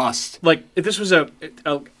fucking bust. Like if this was a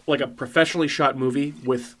professionally shot movie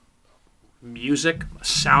with music, a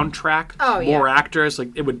soundtrack, Oh, yeah. more actors, like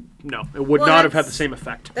it would not Well, have had that's- the same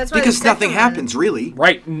effect. That's why Because the second nothing one- happens, really.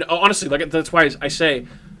 Right. No, honestly, that's why I say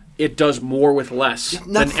it does more with less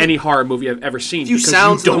than nothing. any horror movie I've ever seen. Few because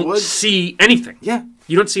sounds you in the don't woods. see anything. Yeah.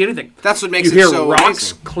 You don't see anything. That's what makes you it hear so rocks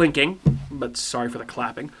amazing. clinking, but sorry for the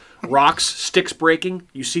clapping. Rocks, sticks breaking.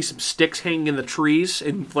 You see some sticks hanging in the trees,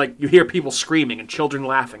 and like you hear people screaming and children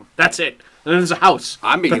laughing. That's it. And then there's a house.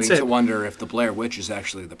 I'm beginning That's to it. wonder if the Blair Witch is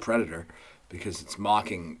actually the predator, because it's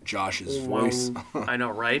mocking Josh's voice. I know,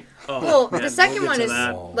 right? Oh, Well, man, the second we'll get one to is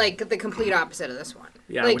that. like the complete opposite of this one.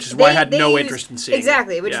 Yeah, Like, which is why I had no use- interest in seeing it.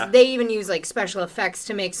 Exactly, which Yeah. is they even use like special effects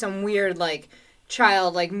to make some weird like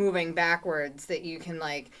child like moving backwards that you can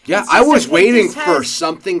like. Yeah, it's I just, was like, it waiting just for has-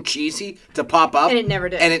 something cheesy to pop up. And it never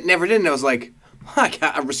did. And it never did. And I was like,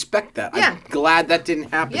 I respect that. Yeah. I'm glad that didn't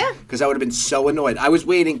happen. Yeah. Because I would have been so annoyed. I was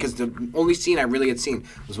waiting because the only scene I really had seen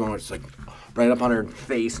was one where it's like right up on her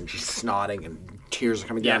face and she's snotting and tears are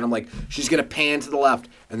coming down. Yeah. And I'm like, she's going to pan to the left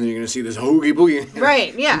and then you're going to see this hoogie boogie.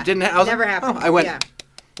 Right. Yeah. It didn't I was Never like, happened. oh, I went, Yeah.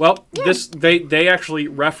 Well, they actually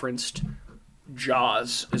referenced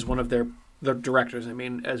Jaws as one of the directors. I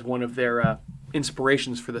mean, as one of their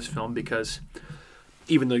inspirations for this film, because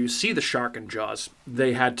even though you see the shark in Jaws,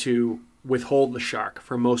 they had to withhold the shark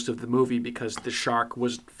for most of the movie because the shark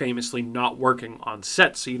was famously not working on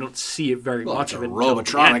set, so you don't see it very well, much it's of a it. until the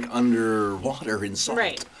robotronic end. underwater in salt.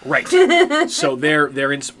 Right. Right. So they're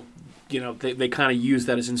they kind of use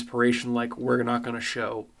that as inspiration. Like, we're not going to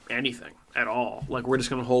show anything at all. Like, we're just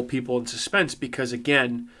going to hold people in suspense because,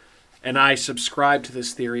 again, and I subscribe to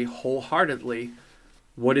this theory wholeheartedly,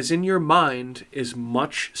 what is in your mind is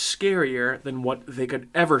much scarier than what they could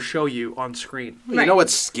ever show you on screen. Well, you know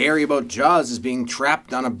what's scary about Jaws is being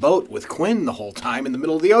trapped on a boat with Quinn the whole time in the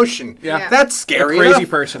middle of the ocean. Yeah. That's A scary crazy enough.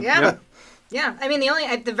 person. Yeah. Yep. Yeah, I mean,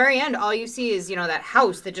 at the very end, all you see is, that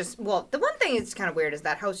house that just, well, the one thing that's kind of weird is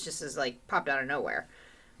that house just is, like, popped out of nowhere.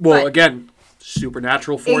 Well, But- again,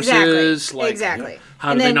 supernatural forces. Exactly. Like, Exactly.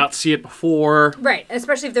 how And did they then- not see it before? Right,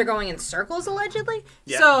 especially if they're going in circles, allegedly.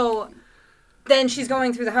 Yeah. So, then she's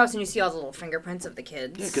going through the house and you see all the little fingerprints of the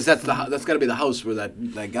kids. Because that's got to be the house where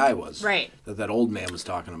that guy was. Right. That old man was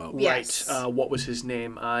talking about. Yes. Right. What was his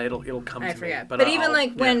name? It'll come I to forget. me. But even, I'll-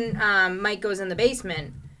 like, yeah. when Mike goes in the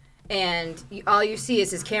basement and all you see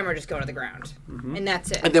is his camera just go to the ground. Mm-hmm. And that's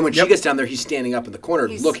it. And then when she gets down there, he's standing up in the corner,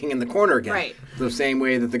 He's- looking in the corner again. Right. The same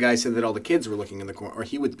way that the guy said that all the kids were looking in the corner, or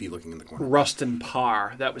he would be looking in the corner. Rustin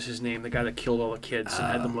Parr, that was his name. The guy that killed all the kids and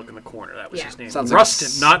had them look in the corner. That was Yeah. his name. Sounds Rustin,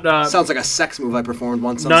 sounds like a sex move I performed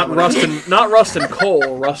once. on not someone. Rustin, not Rustin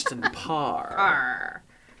Cole. Rustin Parr. Arr.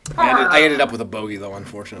 I ended up with a bogey though,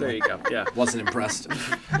 unfortunately. There you go. Yeah, Wasn't impressed.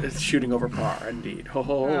 it's shooting over Parr, indeed. Ho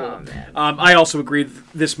ho. ho. Oh, man. I also agree that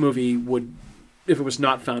this movie would, if it was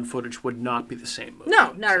not found footage, would not be the same movie.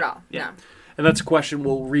 No, not at all. Yeah. No. And that's a question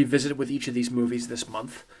we'll revisit with each of these movies this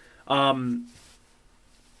month.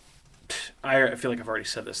 I feel like I've already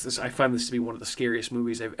said this. I find this to be one of the scariest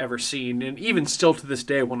movies I've ever seen, and even still to this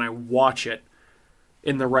day, when I watch it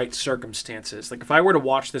in the right circumstances, like if I were to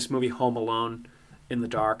watch this movie Home Alone in the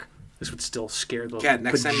dark, this would still scare the Cat,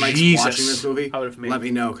 next time Mike's bejesus watching this movie, out of me. let me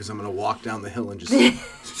know, because I'm going to walk down the hill and just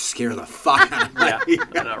scare the fuck out of me. Yeah,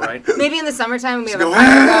 I know, right? Maybe in the summertime when we have a Go,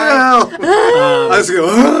 fire going. "Help!" Let's go,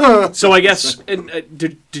 "Ah!" So I guess,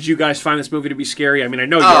 did you guys find this movie to be scary? I mean, I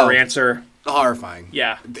know Oh. your answer. Horrifying.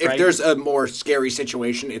 Yeah, If right? there's a more scary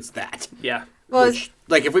situation, it's that. Yeah. Well, Which,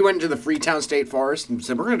 like, if we went into the Freetown State Forest and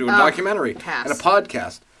said, we're going to do a documentary pass. and a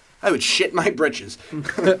podcast, I would shit my britches.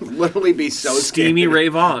 Literally be so Steamy scared. Ray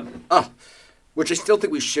Vaughan. Oh, which I still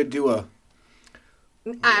think we should do a... I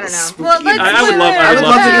don't know. Spooky Well, let's, I would love- I would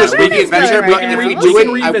love to do a spooky adventure, but right if now. we We do can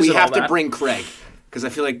it, we revisit have all to that. bring Craig. Because I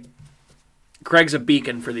feel like... Craig's a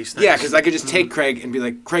beacon for these things. Yeah, because I could just take Craig and be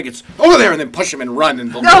like, Craig, it's over there, and then push him and run,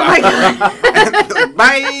 and they'll Oh my god.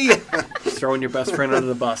 bye! Throwing your best friend under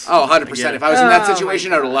the bus. Oh, 100%. I get it. If I was in that Oh,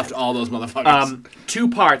 situation, I would have left all those motherfuckers. Two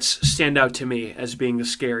parts stand out to me as being the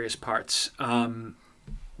scariest parts.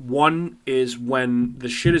 One is when the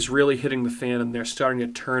shit is really hitting the fan and they're starting to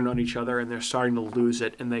turn on each other and they're starting to lose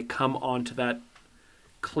it, and they come onto that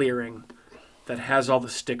clearing that has all the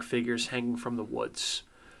stick figures hanging from the woods,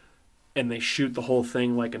 and they shoot the whole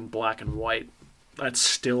thing like in black and white. That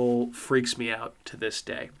still freaks me out to this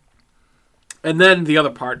day. And then the other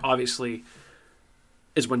part, obviously,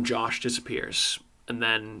 is when Josh disappears. And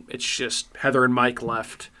then it's just Heather and Mike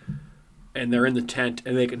left, and they're in the tent,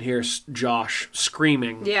 and they can hear Josh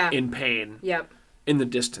screaming in pain Yep. in the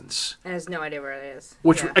distance. I has no idea where it is.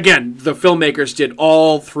 Which, Yeah. again, the filmmakers did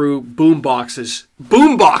all through boom boxes.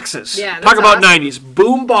 Boom boxes! Yeah, that's Talk about awesome. 90s.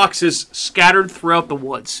 Boom boxes scattered throughout the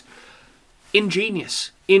woods.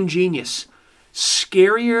 Ingenious. Ingenious.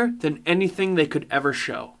 Scarier than anything they could ever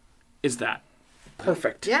show is that.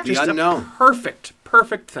 Perfect. Yeah. Just The a unknown.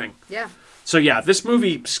 perfect thing. Yeah. So yeah, this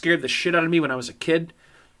movie scared the shit out of me when I was a kid.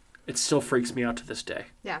 It still freaks me out to this day.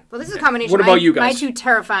 Yeah. Well, this is a combination. What about you guys? My two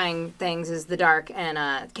terrifying things is the dark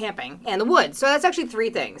and camping and the woods. So that's actually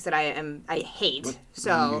three things that I hate.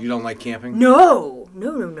 So You don't like camping? no.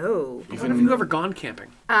 When have you ever gone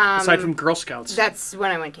camping? Aside from Girl Scouts. That's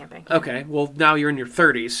when I went camping. Okay, well now you're in your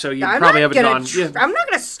 30s, so you I'm probably not haven't gonna gone I'm not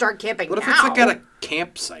gonna start camping What if now. it's like at a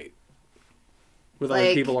campsite? with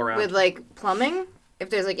other people around. with like plumbing. If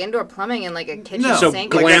there's like indoor plumbing and like a kitchen No, So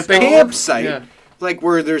sink, glamping? like a Like a stove. campsite. Yeah. Like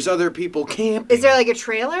where there's other people camping. Is there like a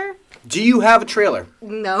trailer? Do you have a trailer?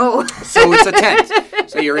 No. So it's a tent.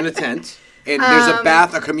 So you're in a tent, and there's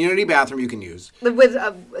a community bathroom you can use. With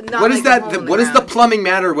a, not What like is a that? hole in What does the ground. plumbing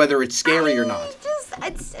matter whether it's scary or not?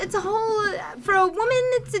 It's a whole for a woman.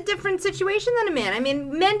 It's a different situation than a man. I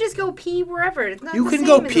mean, men just go pee wherever. It's not You the can same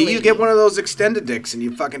go as a pee. You lady. get one of those extended dicks and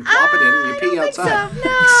you fucking plop it in and you I pee don't think outside. So.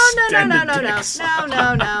 No. Extended dicks. No.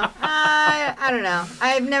 I don't know.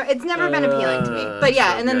 I've never. It's never been appealing to me. But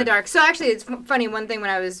yeah, so and then the good. dark. So actually, it's funny. One thing when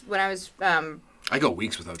I was I go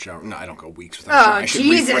weeks without showering. No, I don't go weeks without Oh, showering. I should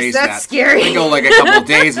Jesus, rephrase that's that. scary. I go like a couple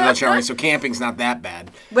days without showering, so camping's not that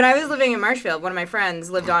bad. when I was living in Marshfield, one of my friends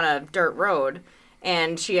lived on a dirt road,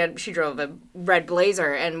 and she drove a red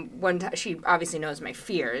Blazer, and one time she obviously knows my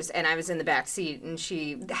fears, and I was in the back seat, and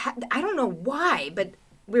I don't know why, but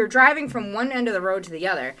we were driving from one end of the road to the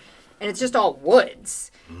other, and it's just all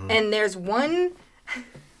woods, and there's one.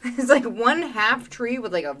 There's like one half tree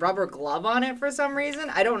with like a rubber glove on it for some reason.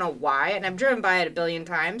 I don't know why, and I've driven by it a billion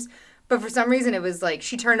times, but for some reason it was like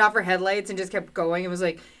she turned off her headlights and just kept going. It was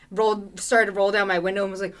like started to roll down my window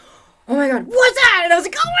and was like, "Oh my god, what's that?" And I was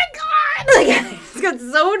like, "Oh my god!" Like I just got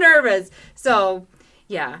so nervous. So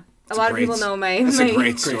yeah, a lot of people know my. That's a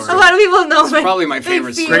great story. A lot of people know my. probably my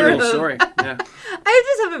favorite fear Great story. little of- story. Yeah. I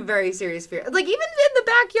just have a very serious fear. Like even in the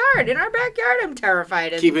backyard, in our backyard, I'm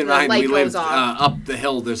terrified. Keep in the mind, light we goes live off. up the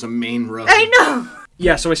hill. There's a main road. I know.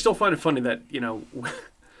 Yeah, so I still find it funny that,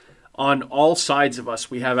 on all sides of us,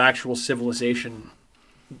 we have actual civilization,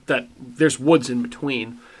 that there's woods in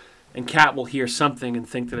between, and Kat will hear something and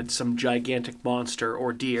think that it's some gigantic monster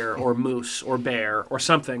or deer or moose or bear or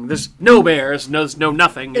something. There's no bears, there's no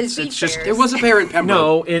nothing. There's It's beach just... bears. There was a bear in Pembroke.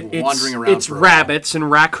 No, it's wandering around. it's for a while. rabbits and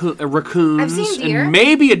raccoons I've seen deer. and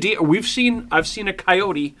maybe a deer. I've seen a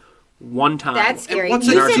coyote one time. That's scary. what's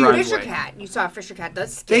You in our said driveway? Fisher cat. You saw a Fisher cat.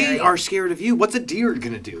 That's scary. They are scared of you. What's a deer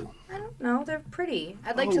gonna do? I don't know. They're pretty.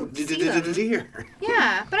 I'd like Oh, to see them. deer.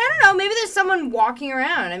 Yeah, but I don't know. Maybe there's someone walking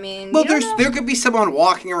around. I mean, Well, you don't know. there could be someone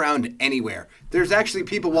walking around anywhere. There's actually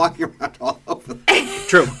people walking around all over.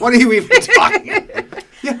 True. What are you even talking about?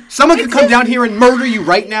 Yeah, someone could come down here and murder you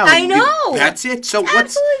right now. I and know. That's it. So what's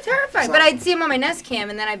Absolutely terrifying. But I'd see him on my Nest Cam,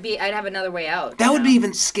 and then I'd have another way out. that would be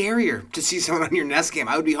even scarier to see someone on your Nest Cam.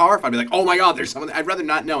 I would be horrified. I'd be like, oh my god, there's someone. I'd rather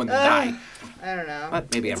not know and then die. I don't know.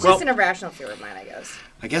 But maybe It's I'm just an irrational fear of mine, I guess.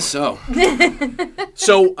 I guess so.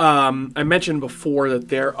 So I mentioned before that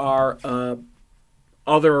there are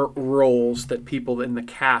other roles that people in the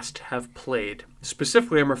cast have played.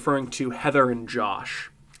 Specifically, I'm referring to Heather and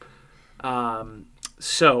Josh.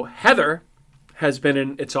 So Heather has been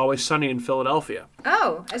in It's Always Sunny in Philadelphia.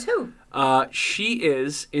 Oh, as who? She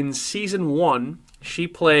is in season 1. She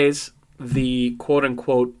plays the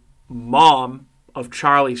quote-unquote mom of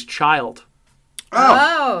Charlie's child.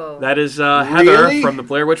 Oh. That is Heather Really? from the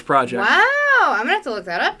Blair Witch Project. Wow. I'm going to have to look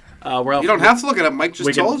that up. You don't have to look it up. Mike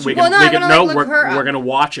just told you. Well, no, I'm gonna, look her up. We're gonna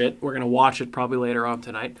watch it. We're gonna watch it probably later on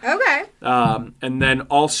tonight. Okay. And then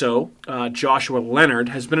also, Joshua Leonard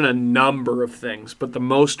has been in a number of things, but the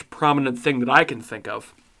most prominent thing that I can think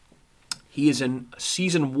of, he is in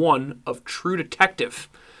season 1 of True Detective,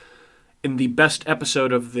 in the best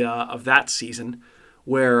episode of that season,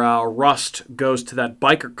 where Rust goes to that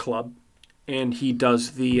biker club, and he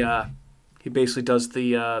does he basically does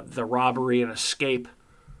the robbery and escape.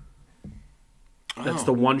 That's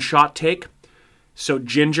the one-shot take. So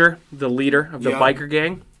Ginger, the leader of the biker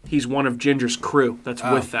gang, he's one of Ginger's crew that's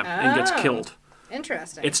with them and gets killed.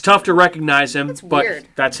 Interesting. It's tough to recognize him, but weird.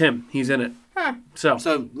 that's him. He's in it. Huh.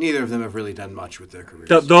 So neither of them have really done much with their careers.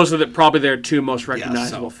 Those are probably their two most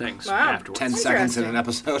recognizable things Wow. afterwards. 10 seconds in an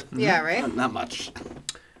episode. Yeah, right? Not much.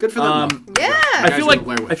 Good for them. though. Yeah.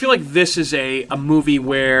 I feel like this is a movie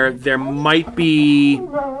where there might be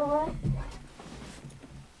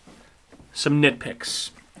some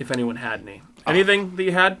nitpicks, if anyone had any. Anything that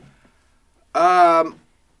you had?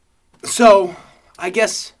 So, I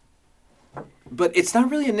guess, but it's not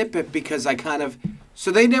really a nitpick because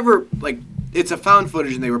so they never, it's a found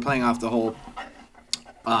footage and they were playing off the whole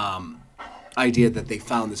idea that they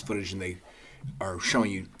found this footage and they are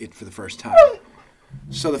showing you it for the first time.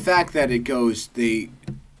 So the fact that they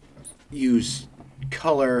use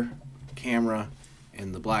color camera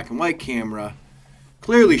and the black and white camera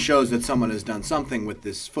clearly shows that someone has done something with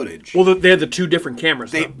this footage. Well, they're the two different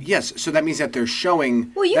cameras, though. Yes, so that means that they're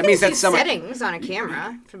showing. Well, you that can means see that someone, settings on a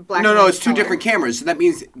camera. For black No, and white it's two color. different cameras. So that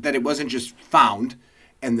means that it wasn't just found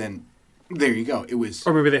and then there you go. It was.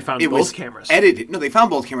 Or maybe they found it both was cameras. Edited. No, they found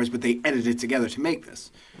both cameras, but they edited it together to make this.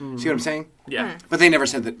 See what I'm saying? Yeah. But they never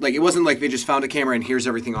said that. It wasn't like they just found a camera and here's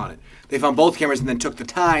everything on it. They found both cameras and then took the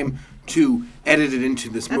time to edit it into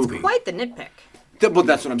this That's movie. quite the nitpick. Well,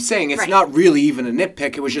 that's what I'm saying. It's Right. not really even a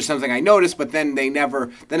nitpick. It was just something I noticed, but then they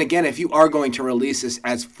never... Then again, if you are going to release this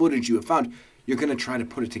as footage you have found, you're going to try to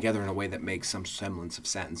put it together in a way that makes some semblance of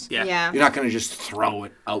sense. Yeah. You're not going to just throw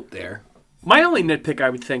it out there. My only nitpick, I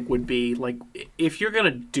would think, would be, if you're going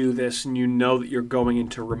to do this and you know that you're going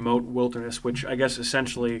into remote wilderness, which I guess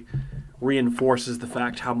essentially reinforces the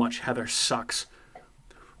fact how much Heather sucks,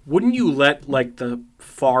 wouldn't you let, the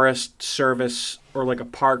Forest Service or, a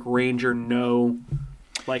park ranger know,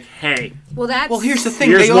 hey... Well, that's... Well, here's the thing.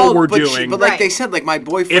 Here's they what all, we're but doing. But like Right. they said, my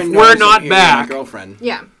boyfriend If knows we're that not you're back- my girlfriend.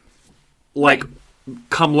 Yeah.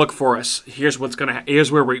 come look for us. Here's what's gonna.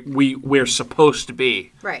 Here's where we're supposed to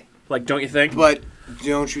be. Right. Don't you think? But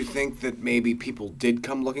don't you think that maybe people did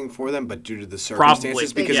come looking for them, but due to the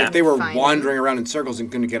circumstances? Probably. Because Yeah. if they were Find wandering around in circles and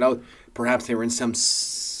couldn't get out, perhaps they were in some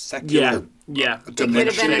secular Yeah. It could have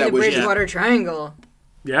dimension been in that the was. Bridgewater Triangle.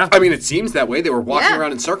 Yeah. I mean, it seems that way. They were walking Yeah.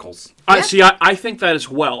 around in circles. See, I think that as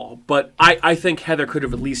well, but I think Heather could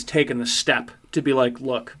have at least taken the step to be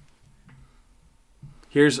look,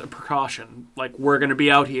 here's a precaution. We're going to be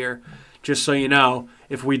out here, just so you know,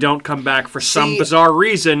 if we don't come back for some See, bizarre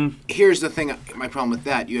reason. Here's the thing. My problem with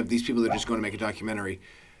that: you have these people that are just going to make a documentary.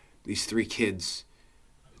 These 3 kids.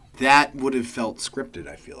 That would have felt scripted.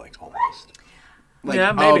 I feel like almost.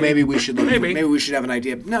 Yeah, maybe. Maybe we should look. Maybe. Maybe we should have an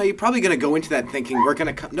idea. No, you're probably going to go into that thinking we're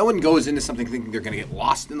going to. No one goes into something thinking they're going to get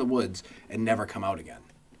lost in the woods and never come out again.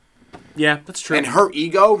 Yeah, that's true. And her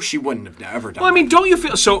ego, she wouldn't have ever done. Well, I mean, don't you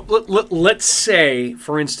feel... So, let's say,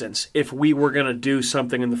 for instance, if we were going to do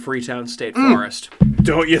something in the Freetown State Forest,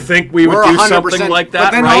 don't you think we would We're do 100%, something like that,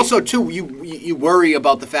 But then right? also, too, you worry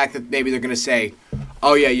about the fact that maybe they're going to say,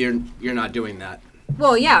 oh, yeah, you're not doing that.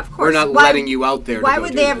 Well, yeah, of course. We're not letting you out there to Why go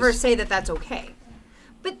would do they ever this. say that that's okay?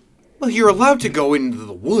 But Well, you're allowed to go into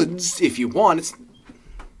the woods if you want.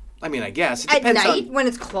 I guess. It at depends night, on... when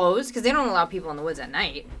it's closed, because they don't allow people in the woods at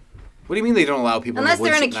night. What do you mean they don't allow people Unless in the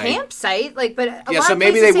they're woods in a at night? campsite, but a Yeah, lot so of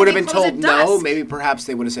maybe places they say would have been close told at no. dusk. Maybe perhaps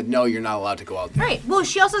they would have said, no, you're not allowed to go out there. Right. Well,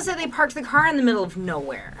 she also said they parked the car in the middle of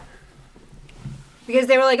nowhere. Because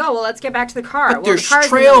they were like, oh, well, let's get back to the car. But well, there's the car's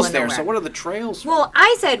in the trails middle of there, nowhere. so what are the trails for? Well,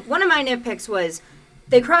 I said, one of my nitpicks was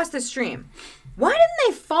they crossed the stream. Why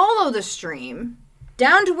didn't they follow the stream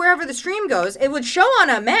down to wherever the stream goes? It would show on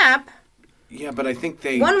a map. Yeah, but I think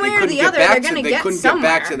they One way they or couldn't the get other, back they're to- gonna they get couldn't get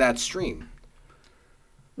back somewhere. to that stream.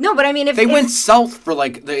 No, but I mean, if They went south for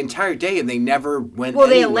like the entire day and they never went well,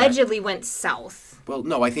 they anywhere. allegedly went south. Well,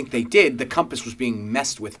 no, I think they did. The compass was being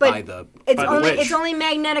messed with But by the it's by the only witch. it's only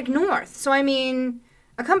magnetic north. So I mean,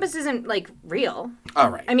 a compass isn't like real. All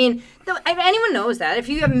right. I mean, anyone knows that. If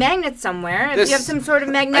you have magnets somewhere, if This- you have some sort of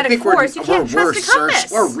I magnetic think force, you can't trust a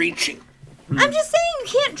compass. We're reaching. I'm just saying you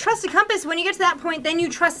can't trust a compass. When you get to that point, then you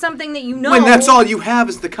trust something that you know. When that's all you have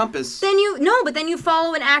is the compass. Then but then you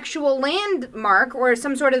follow an actual landmark or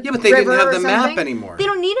some sort of Yeah, but they didn't river have or the map something. anymore. They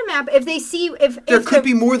don't need a map if they see if There if could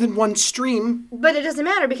the- be more than one stream. But it doesn't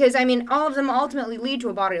matter because I mean all of them ultimately lead to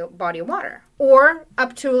a body of water or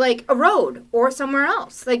up to like a road or somewhere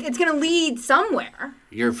else. Like it's gonna lead somewhere.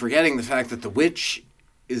 You're forgetting the fact that the witch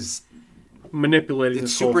is Manipulating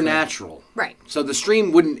it's this whole thing. supernatural. Right. So the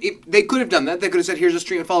stream wouldn't. They could have done that. They could have said, "Here's a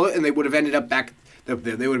stream and follow it," and they would have ended up back. They would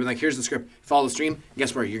have been like, "Here's the script. Follow the stream.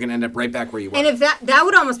 Guess where? You're gonna end up right back where you were." And if that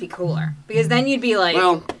would almost be cooler because then you'd be like,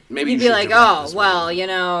 well, maybe you'd you be should like, direct oh this well, one. you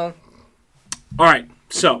know. All right,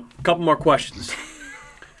 so a couple more questions.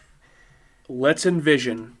 Let's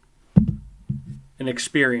envision an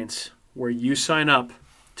experience where you sign up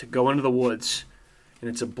to go into the woods, and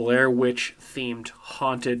it's a Blair Witch themed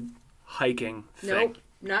haunted hiking thing. Nope,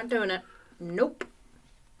 not doing it. Nope.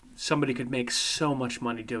 Somebody could make so much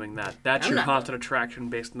money doing that. That's I'm your not- haunted attraction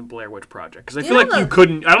based on the Blair Witch Project. Because I You feel know like you the-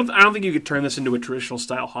 couldn't. I don't think you could turn this into a traditional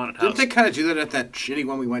style haunted house. Didn't they kind of do that at that shitty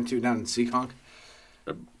one we went to down in Seekonk?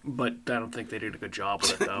 But I don't think they did a good job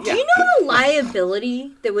with it though. Yeah. Do you know the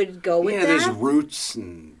liability that would go with Yeah, there's that? roots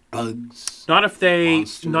and bugs. Not if they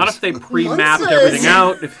Monsters. pre-mapped Monsters. everything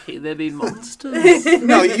out. If they made monsters.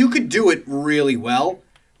 No, you could do it really well.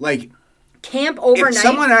 Like, Camp overnight. if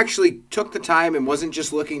someone actually took the time and wasn't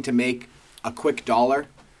just looking to make a quick dollar,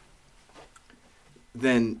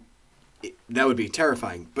 then that would be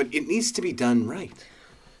terrifying. But it needs to be done right.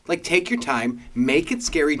 Like, take your time, make it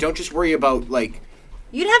scary. Don't just worry about, like...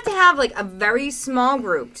 You'd have to have like a very small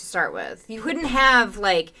group to start with. You couldn't have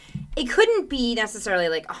like, it couldn't be necessarily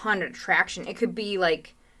like a haunted attraction. It could be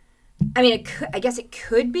like, I mean, I guess it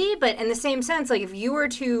could be, but in the same sense, like if you were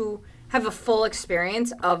to have a full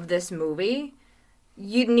experience of this movie,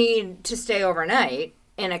 you'd need to stay overnight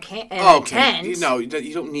in a tent. You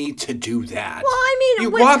don't need to do that. Well, I mean,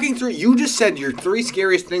 you're what- walking through. You just said your three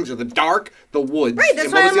scariest things are the dark, the woods. Right, that's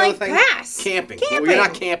and why what was I'm the like, other thing? pass. Camping. Well, you're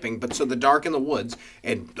not camping, but so the dark and the woods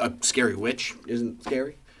and a scary witch isn't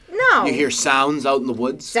scary. No. You hear sounds out in the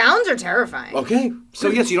woods. Sounds are terrifying. Okay, so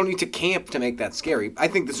yes, you don't need to camp to make that scary. I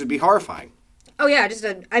think this would be horrifying. Oh yeah, just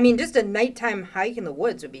a nighttime hike in the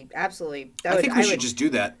woods would be absolutely. I think we should just do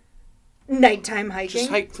that. nighttime hiking. Just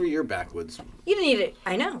hike through your backwoods. You didn't need it.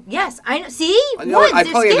 I know. Yes, I know. See, I know woods I'd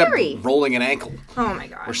are probably scary. end up rolling an ankle Oh my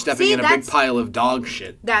god. or stepping See, in a big pile of dog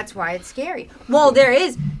shit. That's why it's scary. Well, there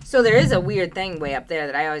is a weird thing way up there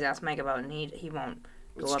that I always ask Mike about, and he won't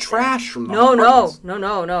go It's up trash there. from the No. apartments.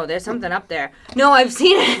 No. There's something up there. No, I've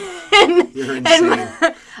seen it. You're insane.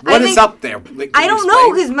 I What is think- up there? Like, I can you don't know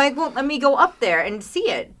explain? because Mike won't let me go up there and see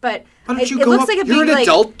it. But Why don't it, you it go looks up? like a You're big an like.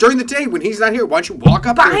 adult during the day when he's not here. Why don't you walk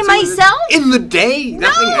up By there and see what it is? myself? In the day,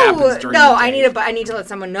 nothing happens during No, the day. I need to let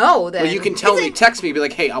someone know that. Well, you can tell me, text me, be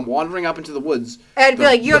like, "Hey, I'm wandering up into the woods." I'd be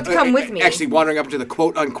like, "You have to come with me." Actually, wandering up into the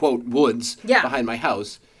quote unquote woods Yeah. behind my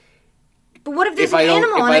house. But what if there's If I an don't,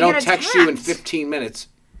 animal if and I don't get text you in attacked? 15 minutes,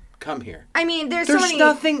 come here. I mean, there's so There's many.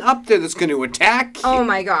 nothing up there that's going to attack you. Oh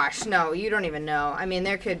my gosh, no, you don't even know. I mean,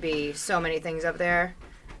 there could be so many things up there.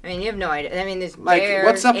 I mean, you have no idea. I mean, there's Like, bears,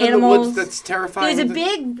 what's up animals. in the woods that's terrifying?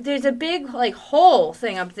 There's a big like hole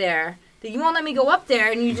thing up there that you won't let me go up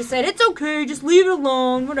there, and you just said it's okay, just leave it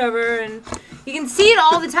alone, whatever. And you can see it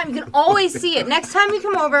all the time. You can always see it. Next time you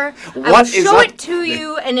come over, I will What is show up it to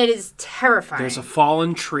you, and it is terrifying. There's a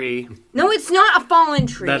fallen tree No, it's not a fallen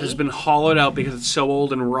tree. that has been hollowed out because it's so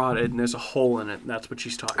old and rotted, and there's a hole in it. That's what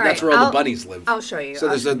she's talking All about. That's where all I'll- the bunnies live. I'll show you. So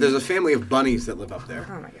there's a family of bunnies that live up there.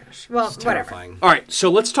 Oh my gosh. Well, It's whatever. terrifying. All right,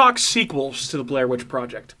 so let's talk sequels to the Blair Witch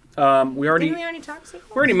Project. We Didn't already we already talk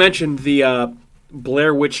sequel? already mentioned the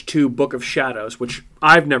Blair Witch 2 Book of Shadows, which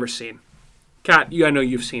I've never seen. Kat, I know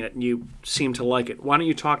you've seen it, and you seem to like it. Why don't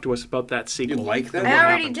you talk to us about that sequel? You like that? and what I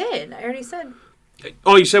already happened? did. I already said.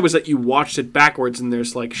 All you said was that you watched it backwards, and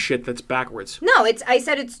there's like shit that's backwards. No, I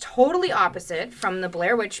said it's totally opposite from the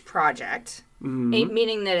Blair Witch Project,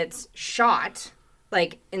 meaning that it's shot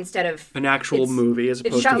like instead of An actual it's- movie as it's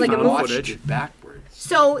opposed shot to like a found movie. Watched footage. it backwards.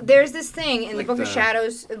 So there's this thing in Like the Book of the-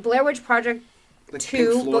 Shadows, Blair Witch Project Like 2,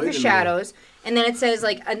 Pink Book Floyd of and Shadows, and then it says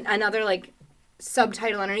like another like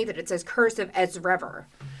subtitle underneath it. It says Curse of Ezrever.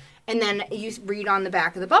 And then you read on the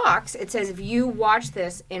back of the box, it says if you watch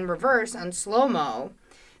this in reverse on slow-mo,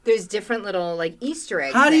 there's different little like Easter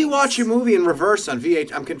eggs. How do you watch a movie in reverse on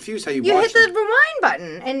VH? I'm confused how you You watch hit the it. rewind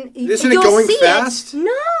button and Isn't it you'll going see fast? It.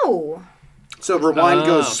 No. So rewind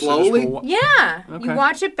goes so slowly? just Yeah. Okay. You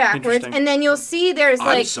watch it backwards Interesting. and then you'll see there's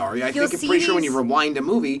like I'm sorry. I you'll think I'm see pretty sure when these- you rewind a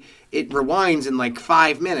movie, it rewinds in like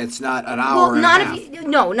 5 minutes, not an hour Well, and not a half. if you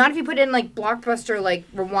not if you put it in like Blockbuster like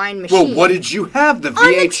rewind machine. Well, what did you have? The on the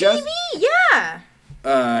VHS? TV? Yeah.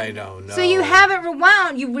 I don't know. So you have it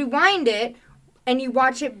rewound, you rewind it, and you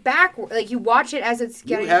watch it backward. Like you watch it as it's You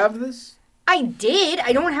getting. have this? I did.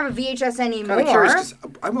 I don't have a VHS anymore. Kind of curious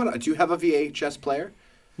because I want to. Do you have a VHS player?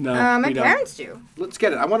 No, My we don't. parents do. Let's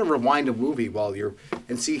get it. I want to rewind a movie while you're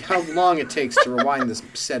and see how long it takes to rewind this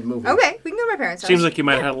said movie. Okay, we can go to my parents' house. Seems like you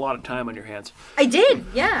might have had a lot of time on your hands. I did.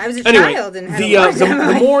 Yeah, I was a Anyway, child and had the a lot of time.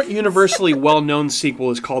 the more universally well-known sequel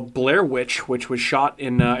is called Blair Witch, which was shot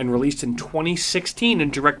in and released in 2016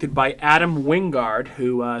 and directed by Adam Wingard,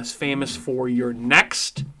 who is famous for Your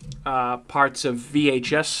Next, parts of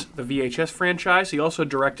VHS, the VHS franchise. He also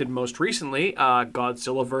directed most recently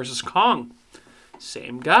Godzilla vs. Kong.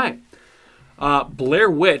 Same guy. Blair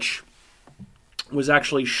Witch was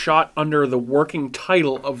actually shot under the working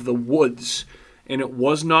title of The Woods, and it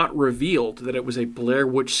was not revealed that it was a Blair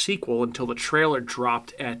Witch sequel until the trailer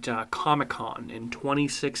dropped at Comic-Con in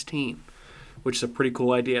 2016, which is a pretty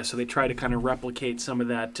cool idea. So they try to kind of replicate some of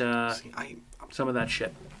that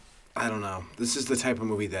shit. I don't know. This is the type of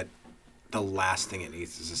movie that the last thing it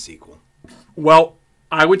needs is a sequel. Well,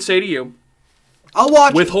 I would say to you, I'll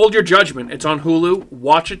watch it. withhold your judgment. It's on Hulu.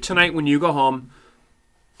 Watch it tonight when you go home.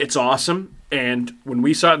 It's awesome. And when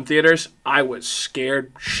we saw it in theaters, I was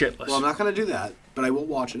scared shitless. Well, I'm not going to do that, but I will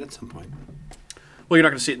watch it at some point. Well, you're not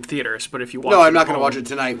going to see it in theaters, but if you watch No, it I'm not at going to home- watch it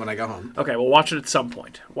tonight when I go home. Okay, well, watch it at some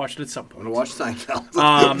point. Watch it at some I'm point. going to watch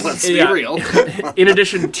Seinfeld. Let's yeah. be real. In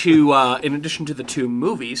addition to the two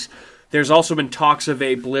movies, there's also been talks of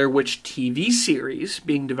a Blair Witch TV series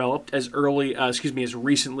being developed as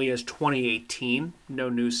recently as 2018. No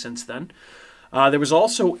news since then. There was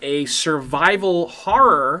also a survival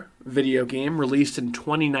horror video game released in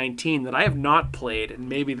 2019 that I have not played, and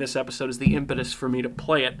maybe this episode is the impetus for me to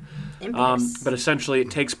play it. But essentially,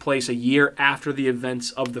 it takes place a year after the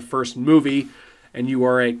events of the first movie, and you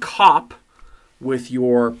are a cop with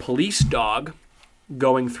your police dog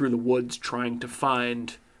going through the woods trying to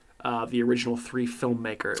find the original three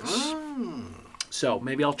filmmakers. So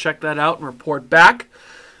maybe I'll check that out and report back.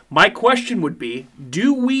 My question would be,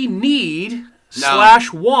 do we need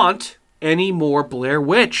 / want any more Blair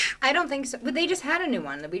Witch? I don't think so. But they just had a new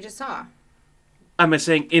one that we just saw. I'm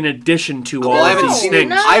saying in addition to all Well, I of haven't these seen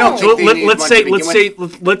things. it. I don't So think they need let's one say to begin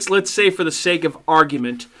with. let's say for the sake of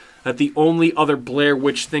argument that the only other Blair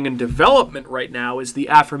Witch thing in development right now is the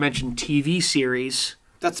aforementioned TV series.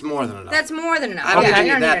 That's more than enough. That's more than enough. I don't Yeah, think I you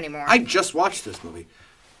don't need need that. any more. I just watched this movie.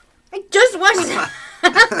 I just watched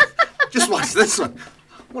it. Just watched this one.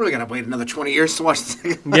 What are we gonna wait another 20 years to watch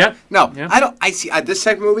this? Yeah. No, Yeah. I don't. I see this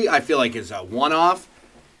type of movie. I feel like is a one-off,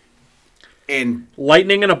 and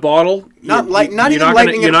Lightning in a bottle. Not You- light- not you're even not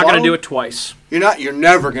lightning gonna, in You're a not going to bottle. do it twice. you're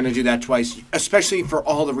never gonna do that twice. Especially for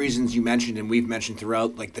all the reasons you mentioned and we've mentioned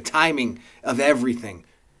throughout, like the timing of everything,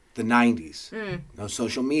 the '90s, no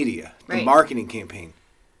social media, the Right. marketing campaign,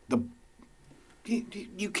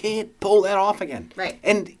 you can't pull that off again. Right.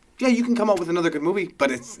 And yeah, you can come up with another good movie,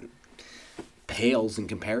 but it's pales in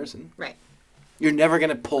comparison. Right. You're never going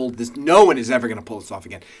to pull this. No one is ever going to pull this off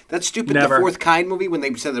again. That stupid Never. The Fourth Kind movie, when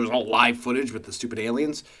they said there was all live footage with the stupid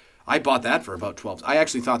aliens, I bought that for about 12. I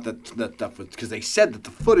actually thought that stuff was, because they said that the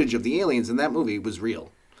footage of the aliens in that movie was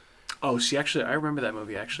real. Oh, see, actually, I remember that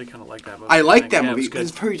movie. I actually kind of like that movie. I like think. that Yeah, movie. It was It good.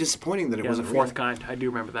 was very disappointing that it Yeah, wasn't the fourth real. kind. I do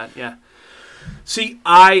remember that. Yeah. See,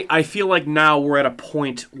 I feel like now we're at a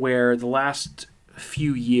point where the last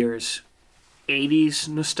few years, 80s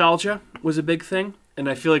nostalgia was a big thing, and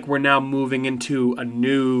I feel like we're now moving into a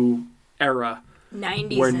new era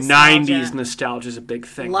 90s where nostalgia. 90s nostalgia is a big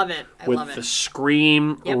thing. Love it. I with love it. the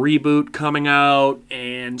Scream Yep. reboot coming out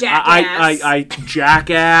and Jackass. I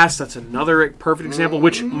Jackass. That's another perfect example.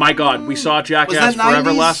 Which, my God, we saw Jackass that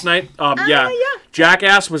Forever 90s? last night. Yeah.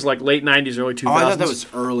 Jackass was like late 90s, early 2000s. Oh, I thought that was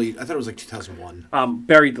early. I thought it was like 2001.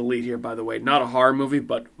 Buried the lead here, by the way. Not a horror movie,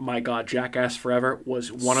 but my God, Jackass Forever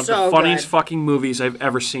was one of So the funniest good. fucking movies I've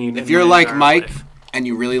ever seen. If you're like Mike and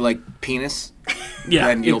you really like penis, Yeah,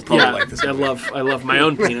 then you'll probably like this movie. I love my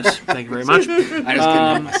own penis. Thank you very much. I just couldn't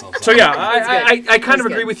help myself. So yeah, I kind of That's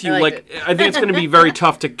agree good. with you. I liked Like, I think it's going to be very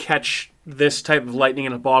tough to catch this type of lightning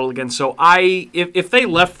in a bottle again. So if they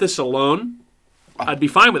left this alone, I'd be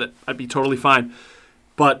fine with it. I'd be totally fine.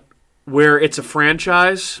 But where it's a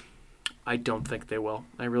franchise, I don't think they will.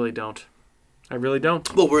 I really don't.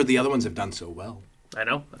 Well, where the other ones have done so well. I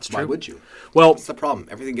know, that's true. Why would you? Well, That's the problem.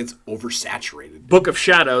 Everything gets oversaturated. Book of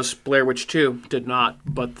Shadows, Blair Witch 2, did not,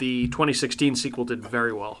 but the 2016 sequel did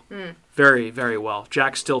very well. Very, very well.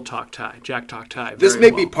 Jack talked Thai. This very may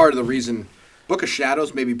be well. part of the reason. Book of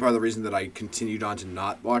Shadows may be part of the reason that I continued on to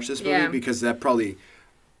not watch this movie Yeah. because that probably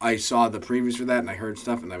I saw the previews for that and I heard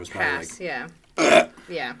stuff and I was probably Pass. like,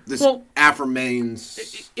 Yeah. this Well,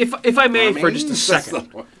 affirmations. If I may for just a second.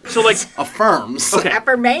 So like, affirms. okay.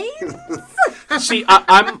 Affirmations? See,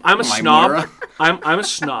 I'm a My snob. Moira. I'm a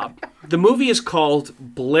snob. The movie is called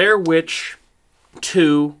Blair Witch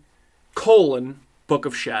 2: Book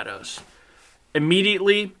of Shadows.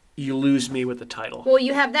 Immediately, you lose me with the title. Well,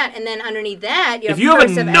 you have that, and then underneath that, you have If you have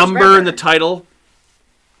Curse a of number Edge in the River. title,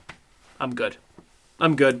 I'm good.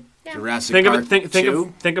 Jurassic Think of Park it. Think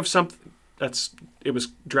 2? of something. It was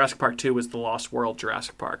Jurassic Park 2 was the Lost World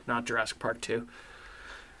Jurassic Park, not Jurassic Park 2.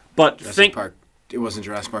 But Jurassic Park. It wasn't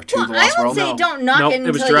Jurassic Park 2, Well, The Lost I would World? say No. don't knock Nope, it until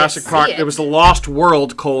it was Jurassic you Park. see It was the Lost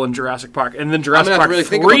World: Jurassic Park, and then Jurassic have Park to really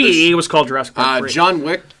think about 3 this. was called Jurassic Park 3. John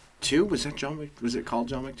Wick 2? Was that John Wick? Was it called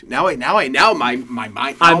John Wick 2? Now my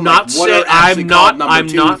mind. I'm not saying I'm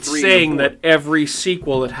not three, saying and that every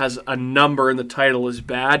sequel that has a number in the title is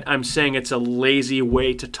bad. I'm saying it's a lazy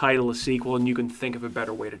way to title a sequel, and you can think of a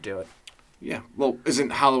better way to do it. Yeah. Well, isn't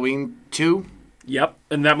Halloween 2? Yep,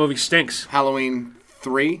 and that movie stinks. Halloween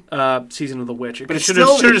 3? Season of the Witch. It But it's should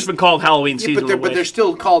still- have just been called Halloween Yeah, Season of the but they're Witch.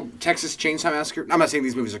 still called Texas Chainsaw Massacre. I'm not saying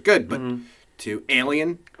these movies are good, but Mm-hmm. to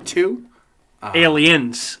Alien 2?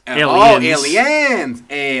 Aliens. Oh, Aliens.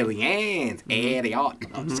 Aliens. Alien. No,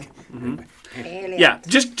 I'm just kidding. Alien. Yeah,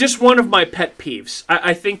 just one of my pet peeves.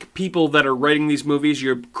 I think people that are writing these movies,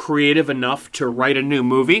 you're creative enough to write a new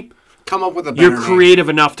movie. Come up with a better You're name. creative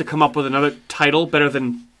enough to come up with another title better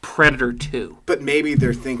than Predator 2. But maybe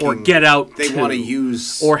they're thinking... Or Get Out They 2. want to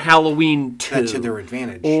use Or Halloween 2. that to their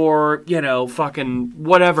advantage. Or, fucking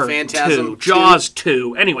whatever. Phantasm 2. Jaws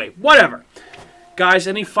 2. Anyway, whatever. Guys,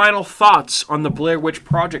 any final thoughts on the Blair Witch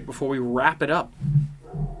Project before we wrap it up?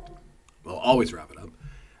 We'll always wrap it up.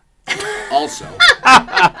 Also,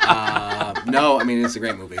 no, I mean, it's a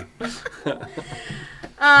great movie.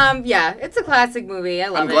 Yeah, it's a classic movie. I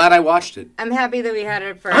love I'm it. glad I watched it. I'm happy that we had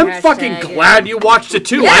it for a I'm hashtag. fucking glad you watched it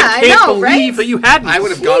too. Yeah, I I can't know, believe right? that you hadn't. I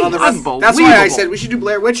would have gone on the rest. Unbelievable. That's why I said we should do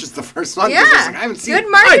Blair Witch as the first one. 'cause I was Yeah, like, I haven't seen good it. I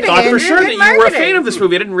marketing. thought for Andrew, sure good that you were a fan marketing. of this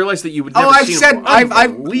movie. I didn't realize that you would Oh, never I've seen said, it.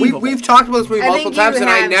 I've we've talked about this movie I multiple think you times, and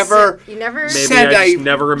I have never you never. Maybe said I just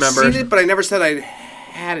never remembered. seen it, but I never said I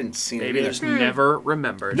hadn't seen Maybe it. just Either. never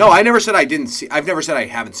remembered. No, I never said I didn't see. I've never said I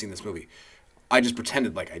haven't seen this movie. I just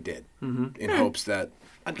pretended like I did in hopes that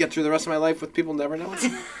I'd get through the rest of my life with people never knowing.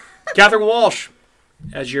 Catherine Walsh,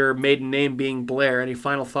 as your maiden name being Blair, any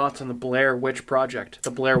final thoughts on the Blair Witch Project,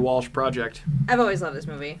 the Blair Walsh Project? I've always loved this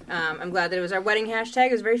movie. I'm glad that it was our wedding hashtag.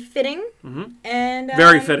 It was very fitting. And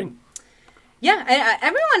Very fitting. Yeah,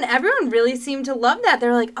 everyone really seemed to love that.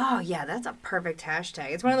 They're like, oh yeah, that's a perfect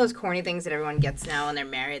hashtag. It's one of those corny things that everyone gets now when they're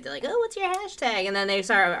married. They're like, oh, what's your hashtag? And then they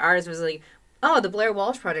saw ours was like, oh, the Blair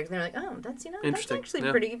Walsh Project. And they're like, oh, that's that's Interesting. actually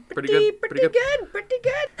Yeah. pretty Pretty good, good. pretty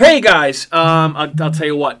good. Hey guys, I'll tell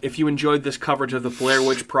you what. If you enjoyed this coverage of the Blair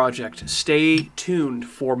Witch Project, stay tuned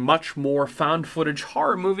for much more found footage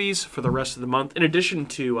horror movies for the rest of the month. In addition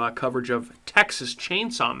to coverage of Texas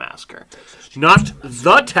Chainsaw Massacre, not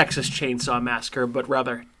the Texas Chainsaw Massacre, but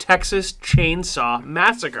rather Texas Chainsaw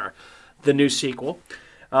Massacre, the new sequel.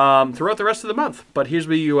 Throughout the rest of the month. But here's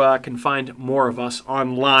where you can find more of us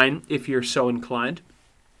online if you're so inclined.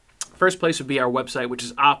 First place would be our website, which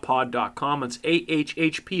is ahpod.com. It's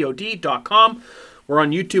ahhpod.com. We're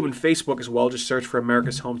on YouTube and Facebook as well. Just search for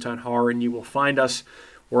America's Hometown Horror and you will find us.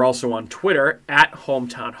 We're also on Twitter at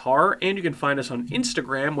Hometown Horror. And you can find us on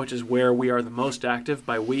Instagram, which is where we are the most active.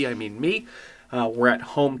 By we, I mean me. We're at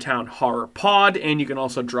Hometown Horror Pod. And you can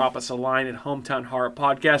also drop us a line at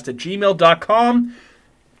hometownhorrorpodcast@gmail.com.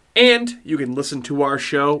 And you can listen to our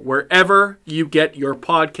show wherever you get your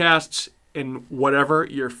podcasts and whatever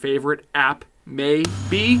your favorite app may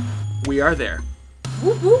be. We are there.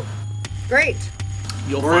 Whoop, whoop. Great.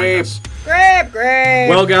 You'll find us. Great.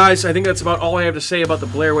 Well, guys, I think that's about all I have to say about the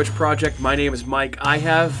Blair Witch Project. My name is Mike. I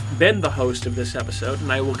have been the host of this episode,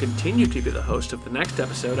 and I will continue to be the host of the next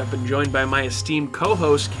episode. I've been joined by my esteemed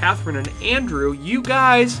co-hosts, Catherine and Andrew. You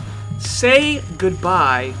guys say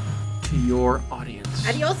goodbye to your audience.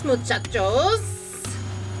 Adios, muchachos.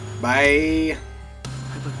 Bye.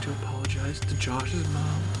 I'd like to apologize to Josh's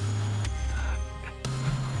mom.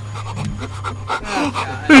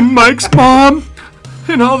 And Mike's mom.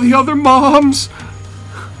 And all the other moms.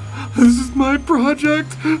 This is my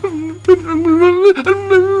project.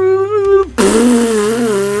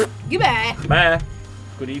 Goodbye. Bye.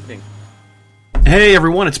 Good evening. Hey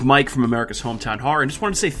everyone, it's Mike from America's Hometown Horror, and just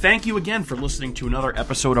wanted to say thank you again for listening to another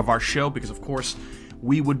episode of our show, because of course,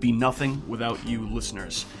 we would be nothing without you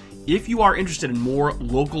listeners. If you are interested in more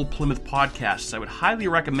local Plymouth podcasts, I would highly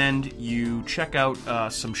recommend you check out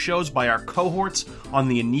some shows by our cohorts on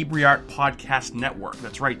the Inebriart Podcast Network.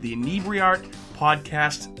 That's right, the Inebriart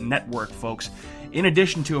Podcast Network, folks. In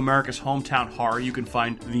addition to America's Hometown Horror, you can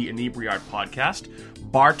find the Inebriart Podcast,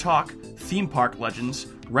 Bar Talk, Theme Park Legends,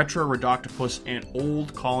 Retro Redoctopus, and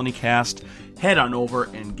Old Colony Cast. Head on over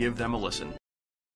and give them a listen.